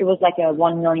 It was like a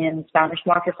 1 million Spanish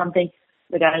march or something.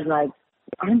 The guy's like,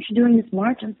 "Aren't you doing this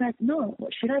march?" I was like, "No,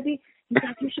 what should I be?" He's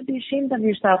like, "You should be ashamed of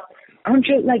yourself. Aren't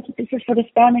you, like, this is for the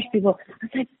Spanish people?" I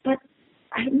was like, "But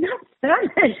I'm not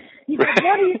Spanish." He's like,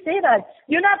 "Why do you say that?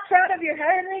 You're not proud of your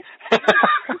heritage?"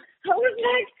 I was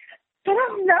like, "But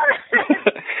I'm not."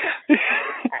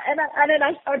 and then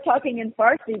I started talking in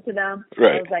Farsi to them.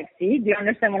 Right. I was like, "See, do you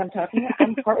understand what I'm talking about?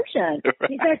 I'm Persian." Right.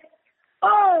 He's like,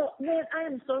 "Oh man, I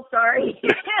am so sorry."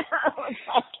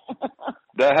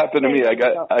 That happened to me.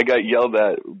 I got yelled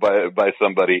at by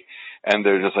somebody, and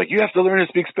they're just like, "You have to learn to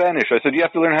speak Spanish." I said, "You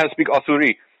have to learn how to speak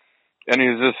Asuri." And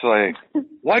he's just like,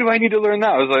 "Why do I need to learn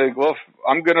that?" I was like, "Well, if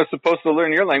I'm supposed to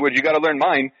learn your language, you got to learn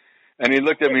mine." And he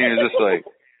looked at me and he was just like,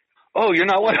 "Oh, you're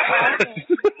not one of us."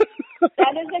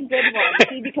 That is a good one.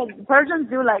 See, because Persians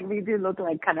we do look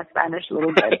like kind of Spanish a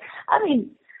little bit. I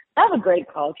mean, I have a great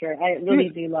culture. I really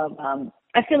do love,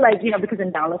 I feel like, because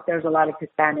in Dallas there's a lot of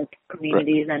Hispanic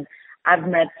communities, right. And I've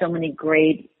met so many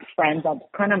great friends that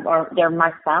kind of they're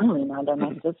my family now. They're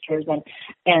my sisters.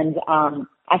 And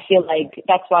I feel like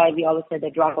that's why we always say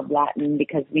the drop of Latin,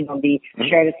 because, we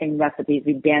share the same recipes,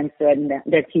 we dance to it, and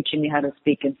they're teaching me how to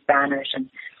speak in Spanish.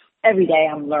 And every day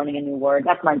I'm learning a new word.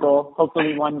 That's my goal.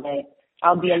 Hopefully one day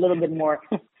I'll be a little bit more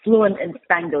fluent in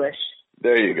Spanglish.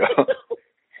 There you go.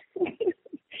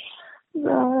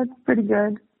 No, that's pretty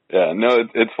good. Yeah, no,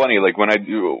 it's funny. Like when I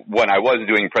was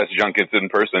doing press junkets in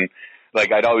person,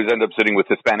 like I'd always end up sitting with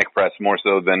Hispanic press more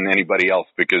so than anybody else,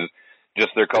 because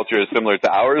just their culture is similar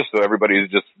to ours. So everybody's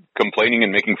just complaining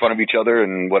and making fun of each other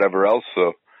and whatever else.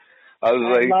 So I was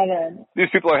like, love it. These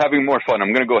people are having more fun.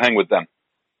 I'm going to go hang with them.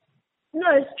 No,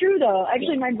 it's true though.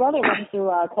 Actually, my brother went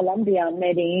to Colombia,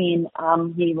 Medellin.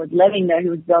 He was living there. He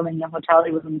was building a hotel.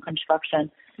 He was in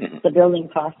construction, the building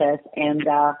process, and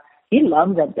he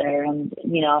loves it there. And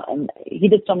and he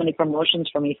did so many promotions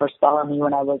for me for spelling me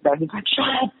when I was there. He's like,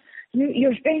 "Shut up,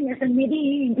 you're famous in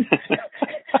Medellin."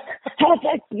 I was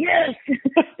like, "Yes."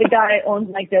 The guy owns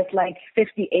this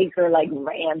 50-acre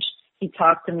ranch. He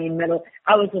talked to me in the middle.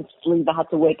 I was asleep. I had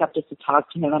to wake up just to talk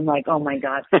to him. I'm like, oh my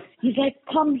God. He's like,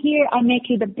 "Come here. I'll make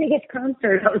you the biggest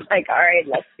concert." I was like, all right,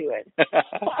 let's do it.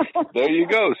 There you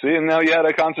go. See, and now you had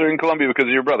a concert in Colombia because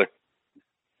of your brother.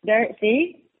 There,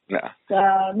 see? Yeah.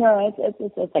 No,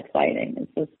 it's exciting.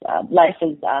 It's just, life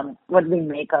is, what we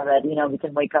make of it. We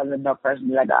can wake up and no person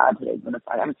be like, today's going to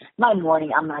suck. I mean, my morning,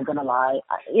 I'm not going to lie.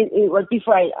 It was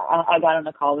before I got on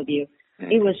the call with you.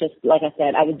 It was just, like I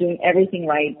said, I was doing everything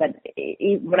right, but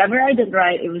whatever I did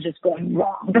right, it was just going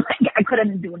wrong. I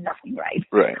couldn't do nothing right.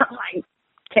 Right. I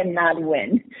cannot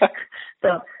win.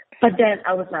 But then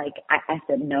I was like, I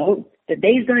said, no, the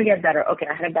day's going to get better. Okay,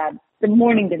 the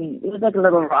morning it was a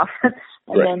little rough. And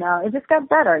right. Then it just got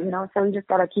better, so we just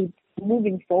got to keep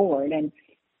moving forward. And,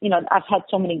 I've had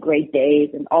so many great days,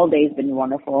 and all days been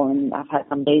wonderful. And I've had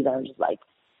some days that are just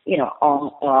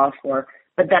off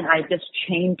but then I just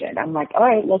changed it. I'm like, all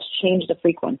right, let's change the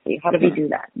frequency. How do we do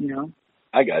that?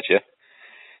 I got you.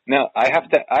 Now I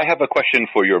have a question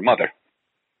for your mother.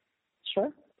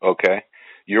 Sure. Okay.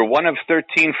 You're one of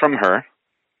 13 from her.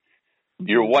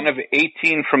 You're one of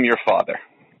 18 from your father.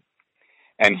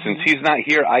 And since he's not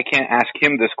here, I can't ask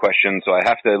him this question, so I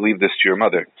have to leave this to your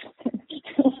mother.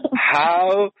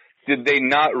 How did they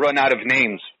not run out of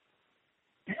names?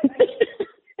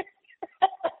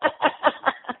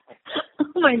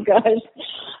 Oh my gosh.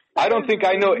 I don't think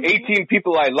I know 18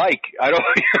 people I like. I don't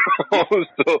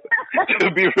so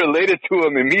to be related to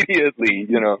them immediately,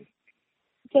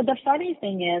 So the funny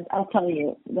thing is, I'll tell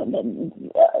you,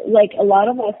 a lot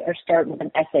of us start with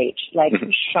an SH, like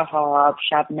Shahab,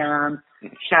 Shabnam,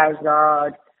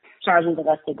 Shahzad, Shahzad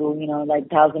Gastagoo,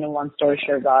 1001 Story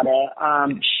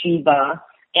Shirzadeh, Shiva.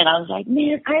 And I was like,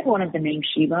 man, I wanted the name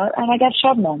Shiva, and I got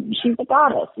Shabnam. She's a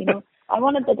goddess, I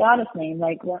wanted the goddess name.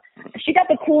 Like, well, she got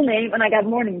the cool name, and I got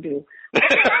Morning Dew.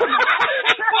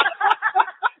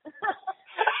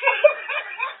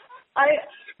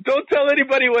 Don't tell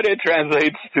anybody what it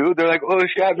translates to. They're like, oh,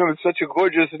 Shabnam is such a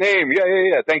gorgeous name.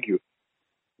 Yeah. Thank you.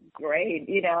 Great,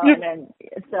 and then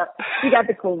so she got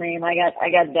the cool name. I got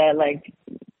the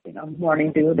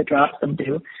Morning Dew, the drops of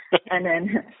dew, and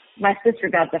then my sister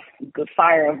got the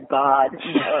fire of God,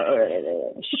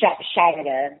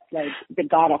 Sharada, like the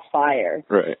God of fire.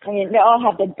 Right. I mean, they all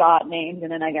have the God names,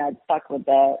 and then I got stuck with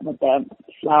the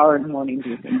flower and Morning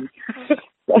Dew thing.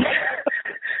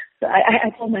 So I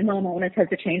told my mom I wanted her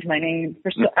to change my name.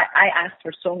 I asked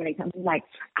her so many times. I'm like,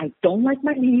 I don't like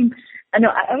my name. I know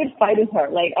I would fight with her.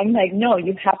 Like, I'm like, no,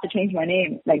 you have to change my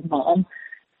name. Like, Mom.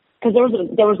 Because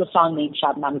there was a song named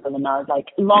Shabnam Gulnar,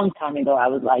 like a long time ago. I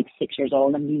was like 6 years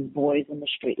old, and these boys in the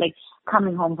street, like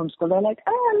coming home from school, they're like,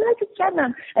 oh, I like it,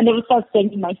 Shabnam. And they would start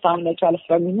singing my song, and they try to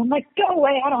throw me. I'm like, go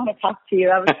away, I don't want to talk to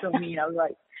you. I was so mean. I was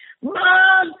like,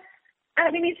 Mom, I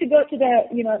need to go to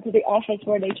the office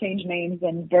where they change names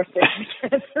and birthdays.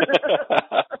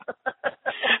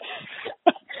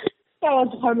 So I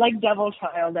was her like devil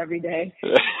child every day.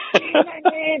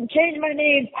 Change my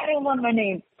name. I don't want my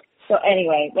name. So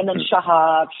anyway, and then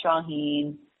Shahab,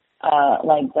 Shaheen,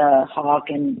 like the Hawk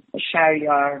and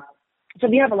Sharyar. So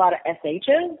we have a lot of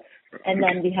SHs, and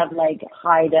then we have like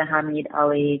Haida, Hamid,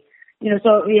 Ali.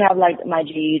 So we have like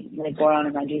Majid, like Goran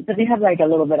and Majid. So we have like a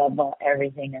little bit of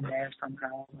everything in there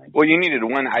somehow. Like, well, you needed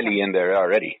one Ali in there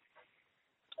already.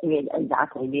 Yeah,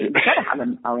 exactly. You gotta have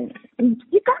an Ali.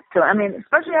 You got to. I mean,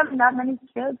 especially having that many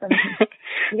kids. I mean,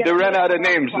 they ran out of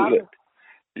names.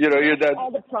 Your dad.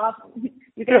 All the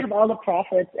you can have all the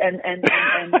prophets and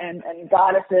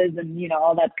goddesses and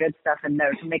all that good stuff in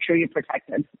there to make sure you're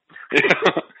protected.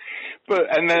 But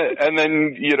and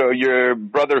then your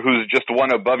brother who's just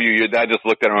one above you, your dad just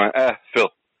looked at him and went,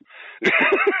 Phil.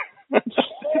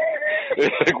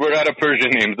 It's like, we're out of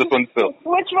Persian names. This one's Phil.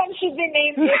 Which one should be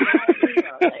named?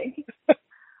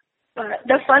 But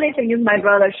the funny thing is, my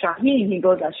brother Shaheen, he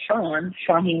goes as Sean.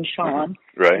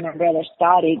 Right. And my brother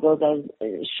Scotty goes as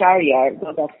Sharyar,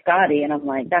 goes as Scotty, and I'm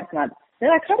like, that's not. They're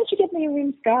like, how did you get my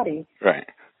name Scotty? Right.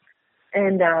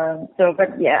 And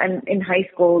and in high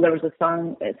school there was a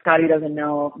song, Scotty Doesn't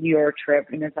Know, Your Trip,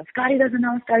 and it's like, Scotty doesn't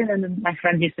know, Scotty, and then my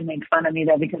friends used to make fun of me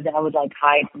there because I would like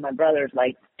hide from my brothers,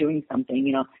 like doing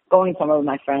something, going somewhere with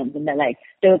my friends, and then like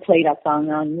they would play that song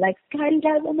on, like, Scotty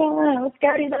doesn't know,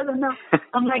 Scotty doesn't know.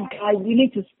 I'm like, guys, you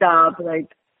need to stop,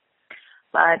 like.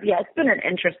 But yeah, it's been an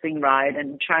interesting ride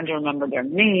and trying to remember their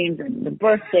names and the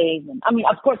birthdays, and I mean,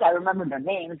 of course I remember their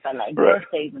names, but like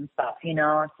birthdays and stuff,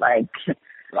 it's like.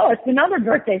 Oh, it's another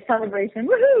birthday celebration.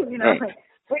 Woohoo! Like,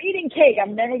 we're eating cake.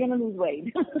 I'm never going to lose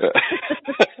weight.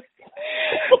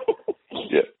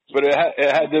 Yeah, but it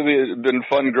had to been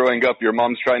fun growing up. Your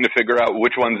mom's trying to figure out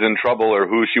which one's in trouble or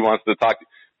who she wants to talk to.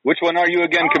 Which one are you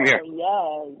again? Come here.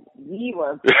 Yeah, we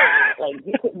were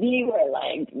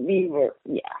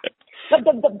But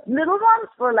the little ones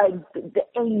were like the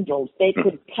angels. They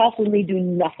could possibly do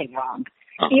nothing wrong.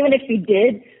 Even if we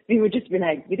did, we would just be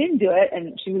like, we didn't do it.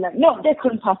 And she'd be like, no, they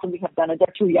couldn't possibly have done it.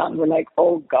 They're too young. We're like,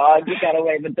 oh, God, you got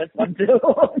away with this one, too.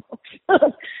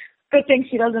 Good thing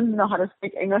she doesn't know how to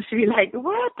speak English. She'd be like,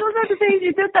 what? Those are the things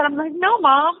you did that. I'm like, no,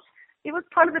 Mom. It was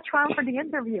part of the trial for the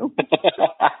interview.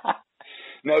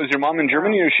 Now, is your mom in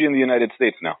Germany or is she in the United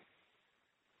States now?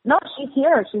 No, she's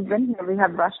here. She's been here. We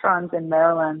have restaurants in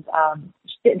Maryland.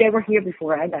 They were here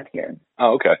before I got here.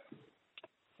 Oh, okay.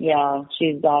 Yeah,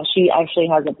 she actually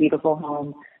has a beautiful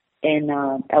home in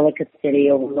Ellicott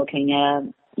City overlooking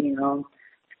a,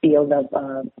 field of,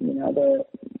 the,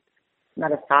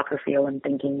 not a soccer field. I'm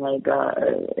thinking like,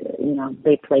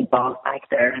 they play ball back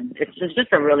there. And it's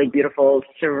just a really beautiful,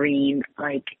 serene,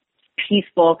 like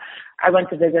peaceful. I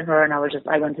went to visit her and I went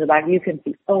to the back. You can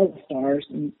see all the stars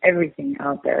and everything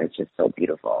out there. It's just so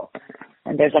beautiful.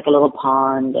 And there's like a little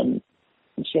pond and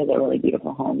she has a really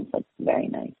beautiful home. It's like very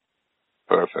nice.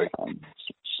 Perfect.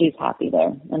 She's happy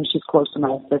there, and she's close to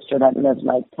my sister that lives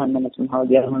like 10 minutes from her.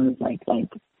 The other one is like 12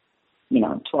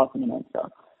 minutes. So,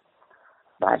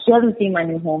 but she hasn't seen my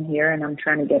new home here, and I'm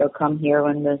trying to get her come here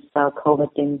when this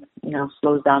COVID thing,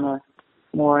 slows down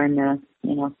more, and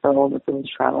for all the people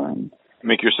traveling.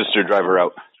 Make your sister drive her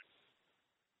out.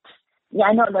 Yeah,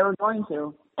 I know they were going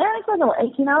to. It's like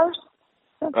 18 hours.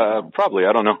 Probably.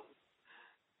 I don't know.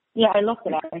 Yeah, I looked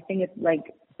it up. I think it's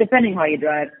like depending how you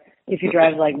drive. If you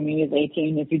drive like me, it's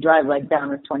 18. If you drive like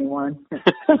down, it's 21. God,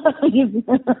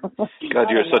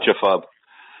 you're such a fob.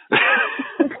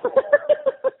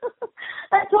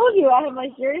 I told you, I have my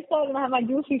serious side and I have my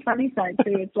goofy funny side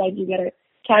too. It's like you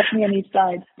Catch me on each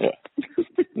side. Yeah.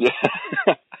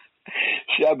 Yeah.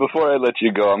 Shab, before I let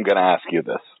you go, I'm going to ask you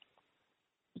this.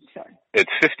 Sure.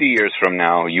 It's 50 years from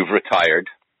now. You've retired.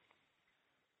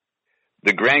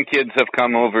 The grandkids have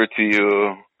come over to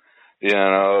you. You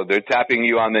know, they're tapping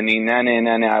you on the knee.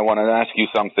 Nana, I want to ask you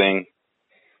something.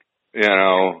 You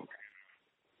know,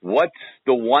 what's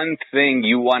the one thing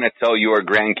you want to tell your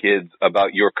grandkids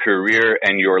about your career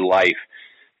and your life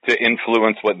to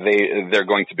influence what they're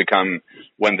going to become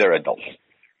when they're adults?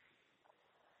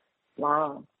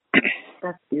 Wow.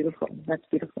 That's beautiful. That's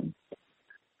beautiful.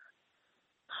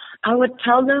 I would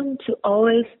tell them to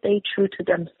always stay true to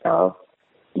themselves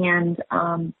and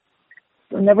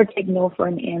never take no for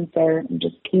an answer and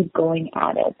just keep going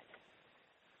at it.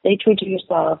 Stay true to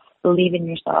yourself. Believe in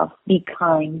yourself. Be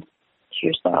kind to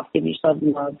yourself. Give yourself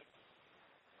love.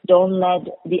 Don't let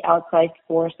the outside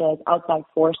forces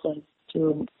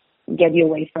to get you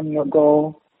away from your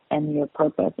goal and your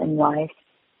purpose in life.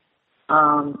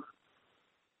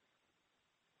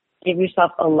 Give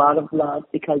yourself a lot of love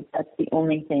because that's the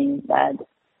only thing that,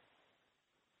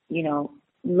 you know,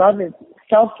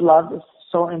 self-love is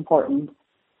so important.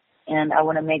 And I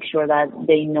want to make sure that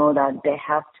they know that they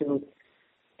have to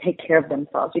take care of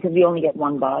themselves because we only get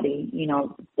one body. You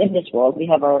know, in this world, we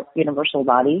have our universal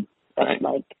body, that's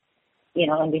like, you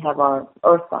know, and we have our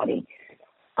earth body.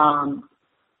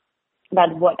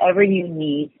 That whatever you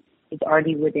need is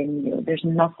already within you. There's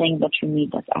nothing that you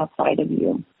need that's outside of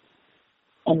you.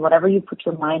 And whatever you put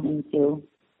your mind into,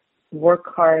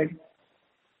 work hard,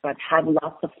 but have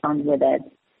lots of fun with it.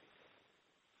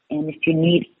 And if you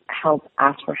need help,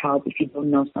 ask for help if you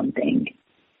don't know something.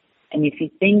 And if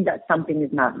you think that something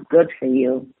is not good for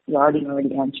you, you already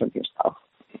answered yourself.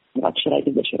 What should I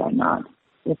do? What should I not?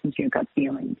 Listen to your gut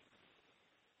feelings.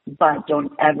 But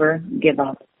don't ever give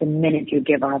up. The minute you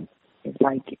give up, it's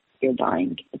like you're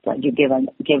dying. It's like you're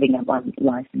giving up on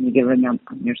life and you're giving up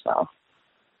on yourself.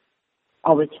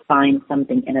 Always find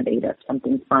something innovative,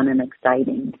 something fun and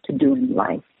exciting to do in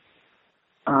life.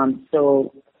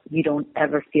 So you don't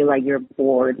ever feel like you're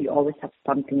bored. You always have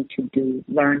something to do,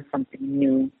 learn something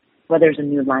new, whether it's a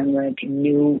new language, a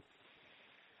new,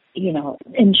 you know,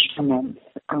 instrument.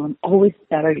 Always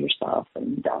better yourself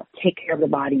and take care of the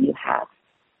body you have.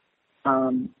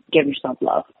 Give yourself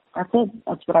love. That's it.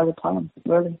 That's what I would tell them,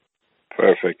 really.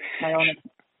 Perfect.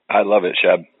 I love it,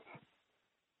 Shab.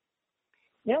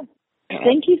 Yeah.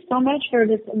 Thank you so much for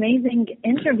this amazing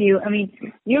interview. I mean,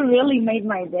 you really made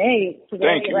my day today.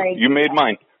 Thank you. You made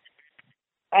mine.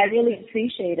 I really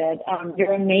appreciate it.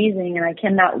 You're amazing, and I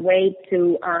cannot wait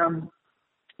to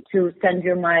send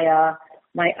you my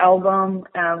my album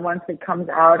once it comes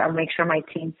out. I'll make sure my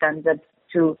team sends it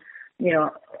to you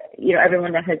know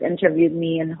everyone that has interviewed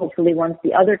me, and hopefully once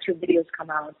the other 2 videos come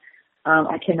out,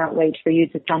 I cannot wait for you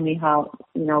to tell me how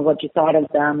what you thought of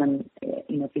them, and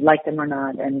if you like them or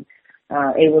not, and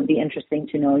it would be interesting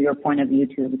to know your point of view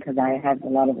too, because I have a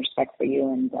lot of respect for you.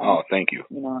 And thank you.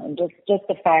 And just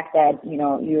the fact that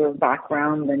your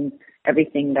background and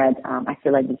everything that I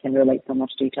feel like we can relate so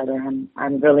much to each other. And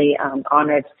I'm really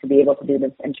honored to be able to do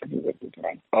this interview with you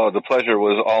today. Oh, the pleasure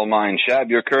was all mine. Shab,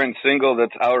 your current single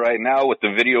that's out right now with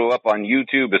the video up on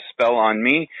YouTube is "Spell on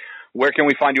Me." Where can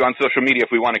we find you on social media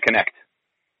if we want to connect?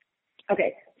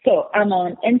 Okay. So I'm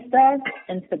on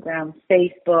Instagram,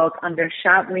 Facebook under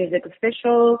Shab Music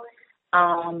Official.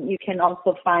 You can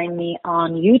also find me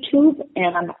on YouTube,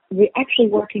 and we're actually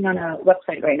working on a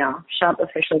website right now,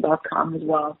 shabofficial.com as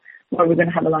well, where we're going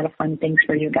to have a lot of fun things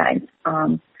for you guys.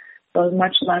 So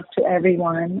much love to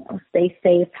everyone. Stay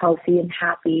safe, healthy, and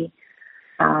happy.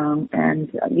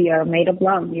 And we are made of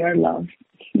love. We are love.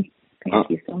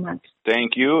 Thank you so much.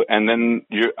 Thank you. And then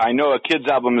I know a kid's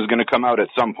album is going to come out at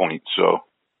some point, so.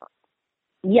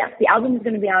 Yes, the album is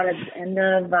going to be out at the end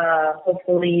of,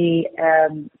 hopefully,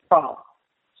 fall.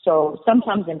 So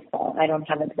sometimes in fall. I don't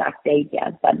have an exact date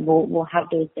yet, but we'll have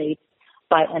those dates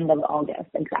by end of August,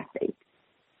 exact date.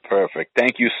 Perfect.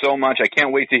 Thank you so much. I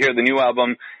can't wait to hear the new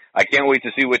album. I can't wait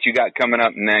to see what you got coming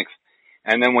up next.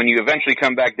 And then when you eventually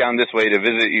come back down this way to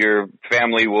visit your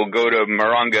family, we'll go to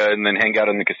Moronga and then hang out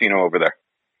in the casino over there.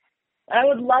 I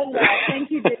would love that.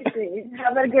 Thank you, JC.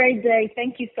 Have a great day.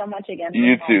 Thank you so much again.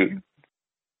 You too.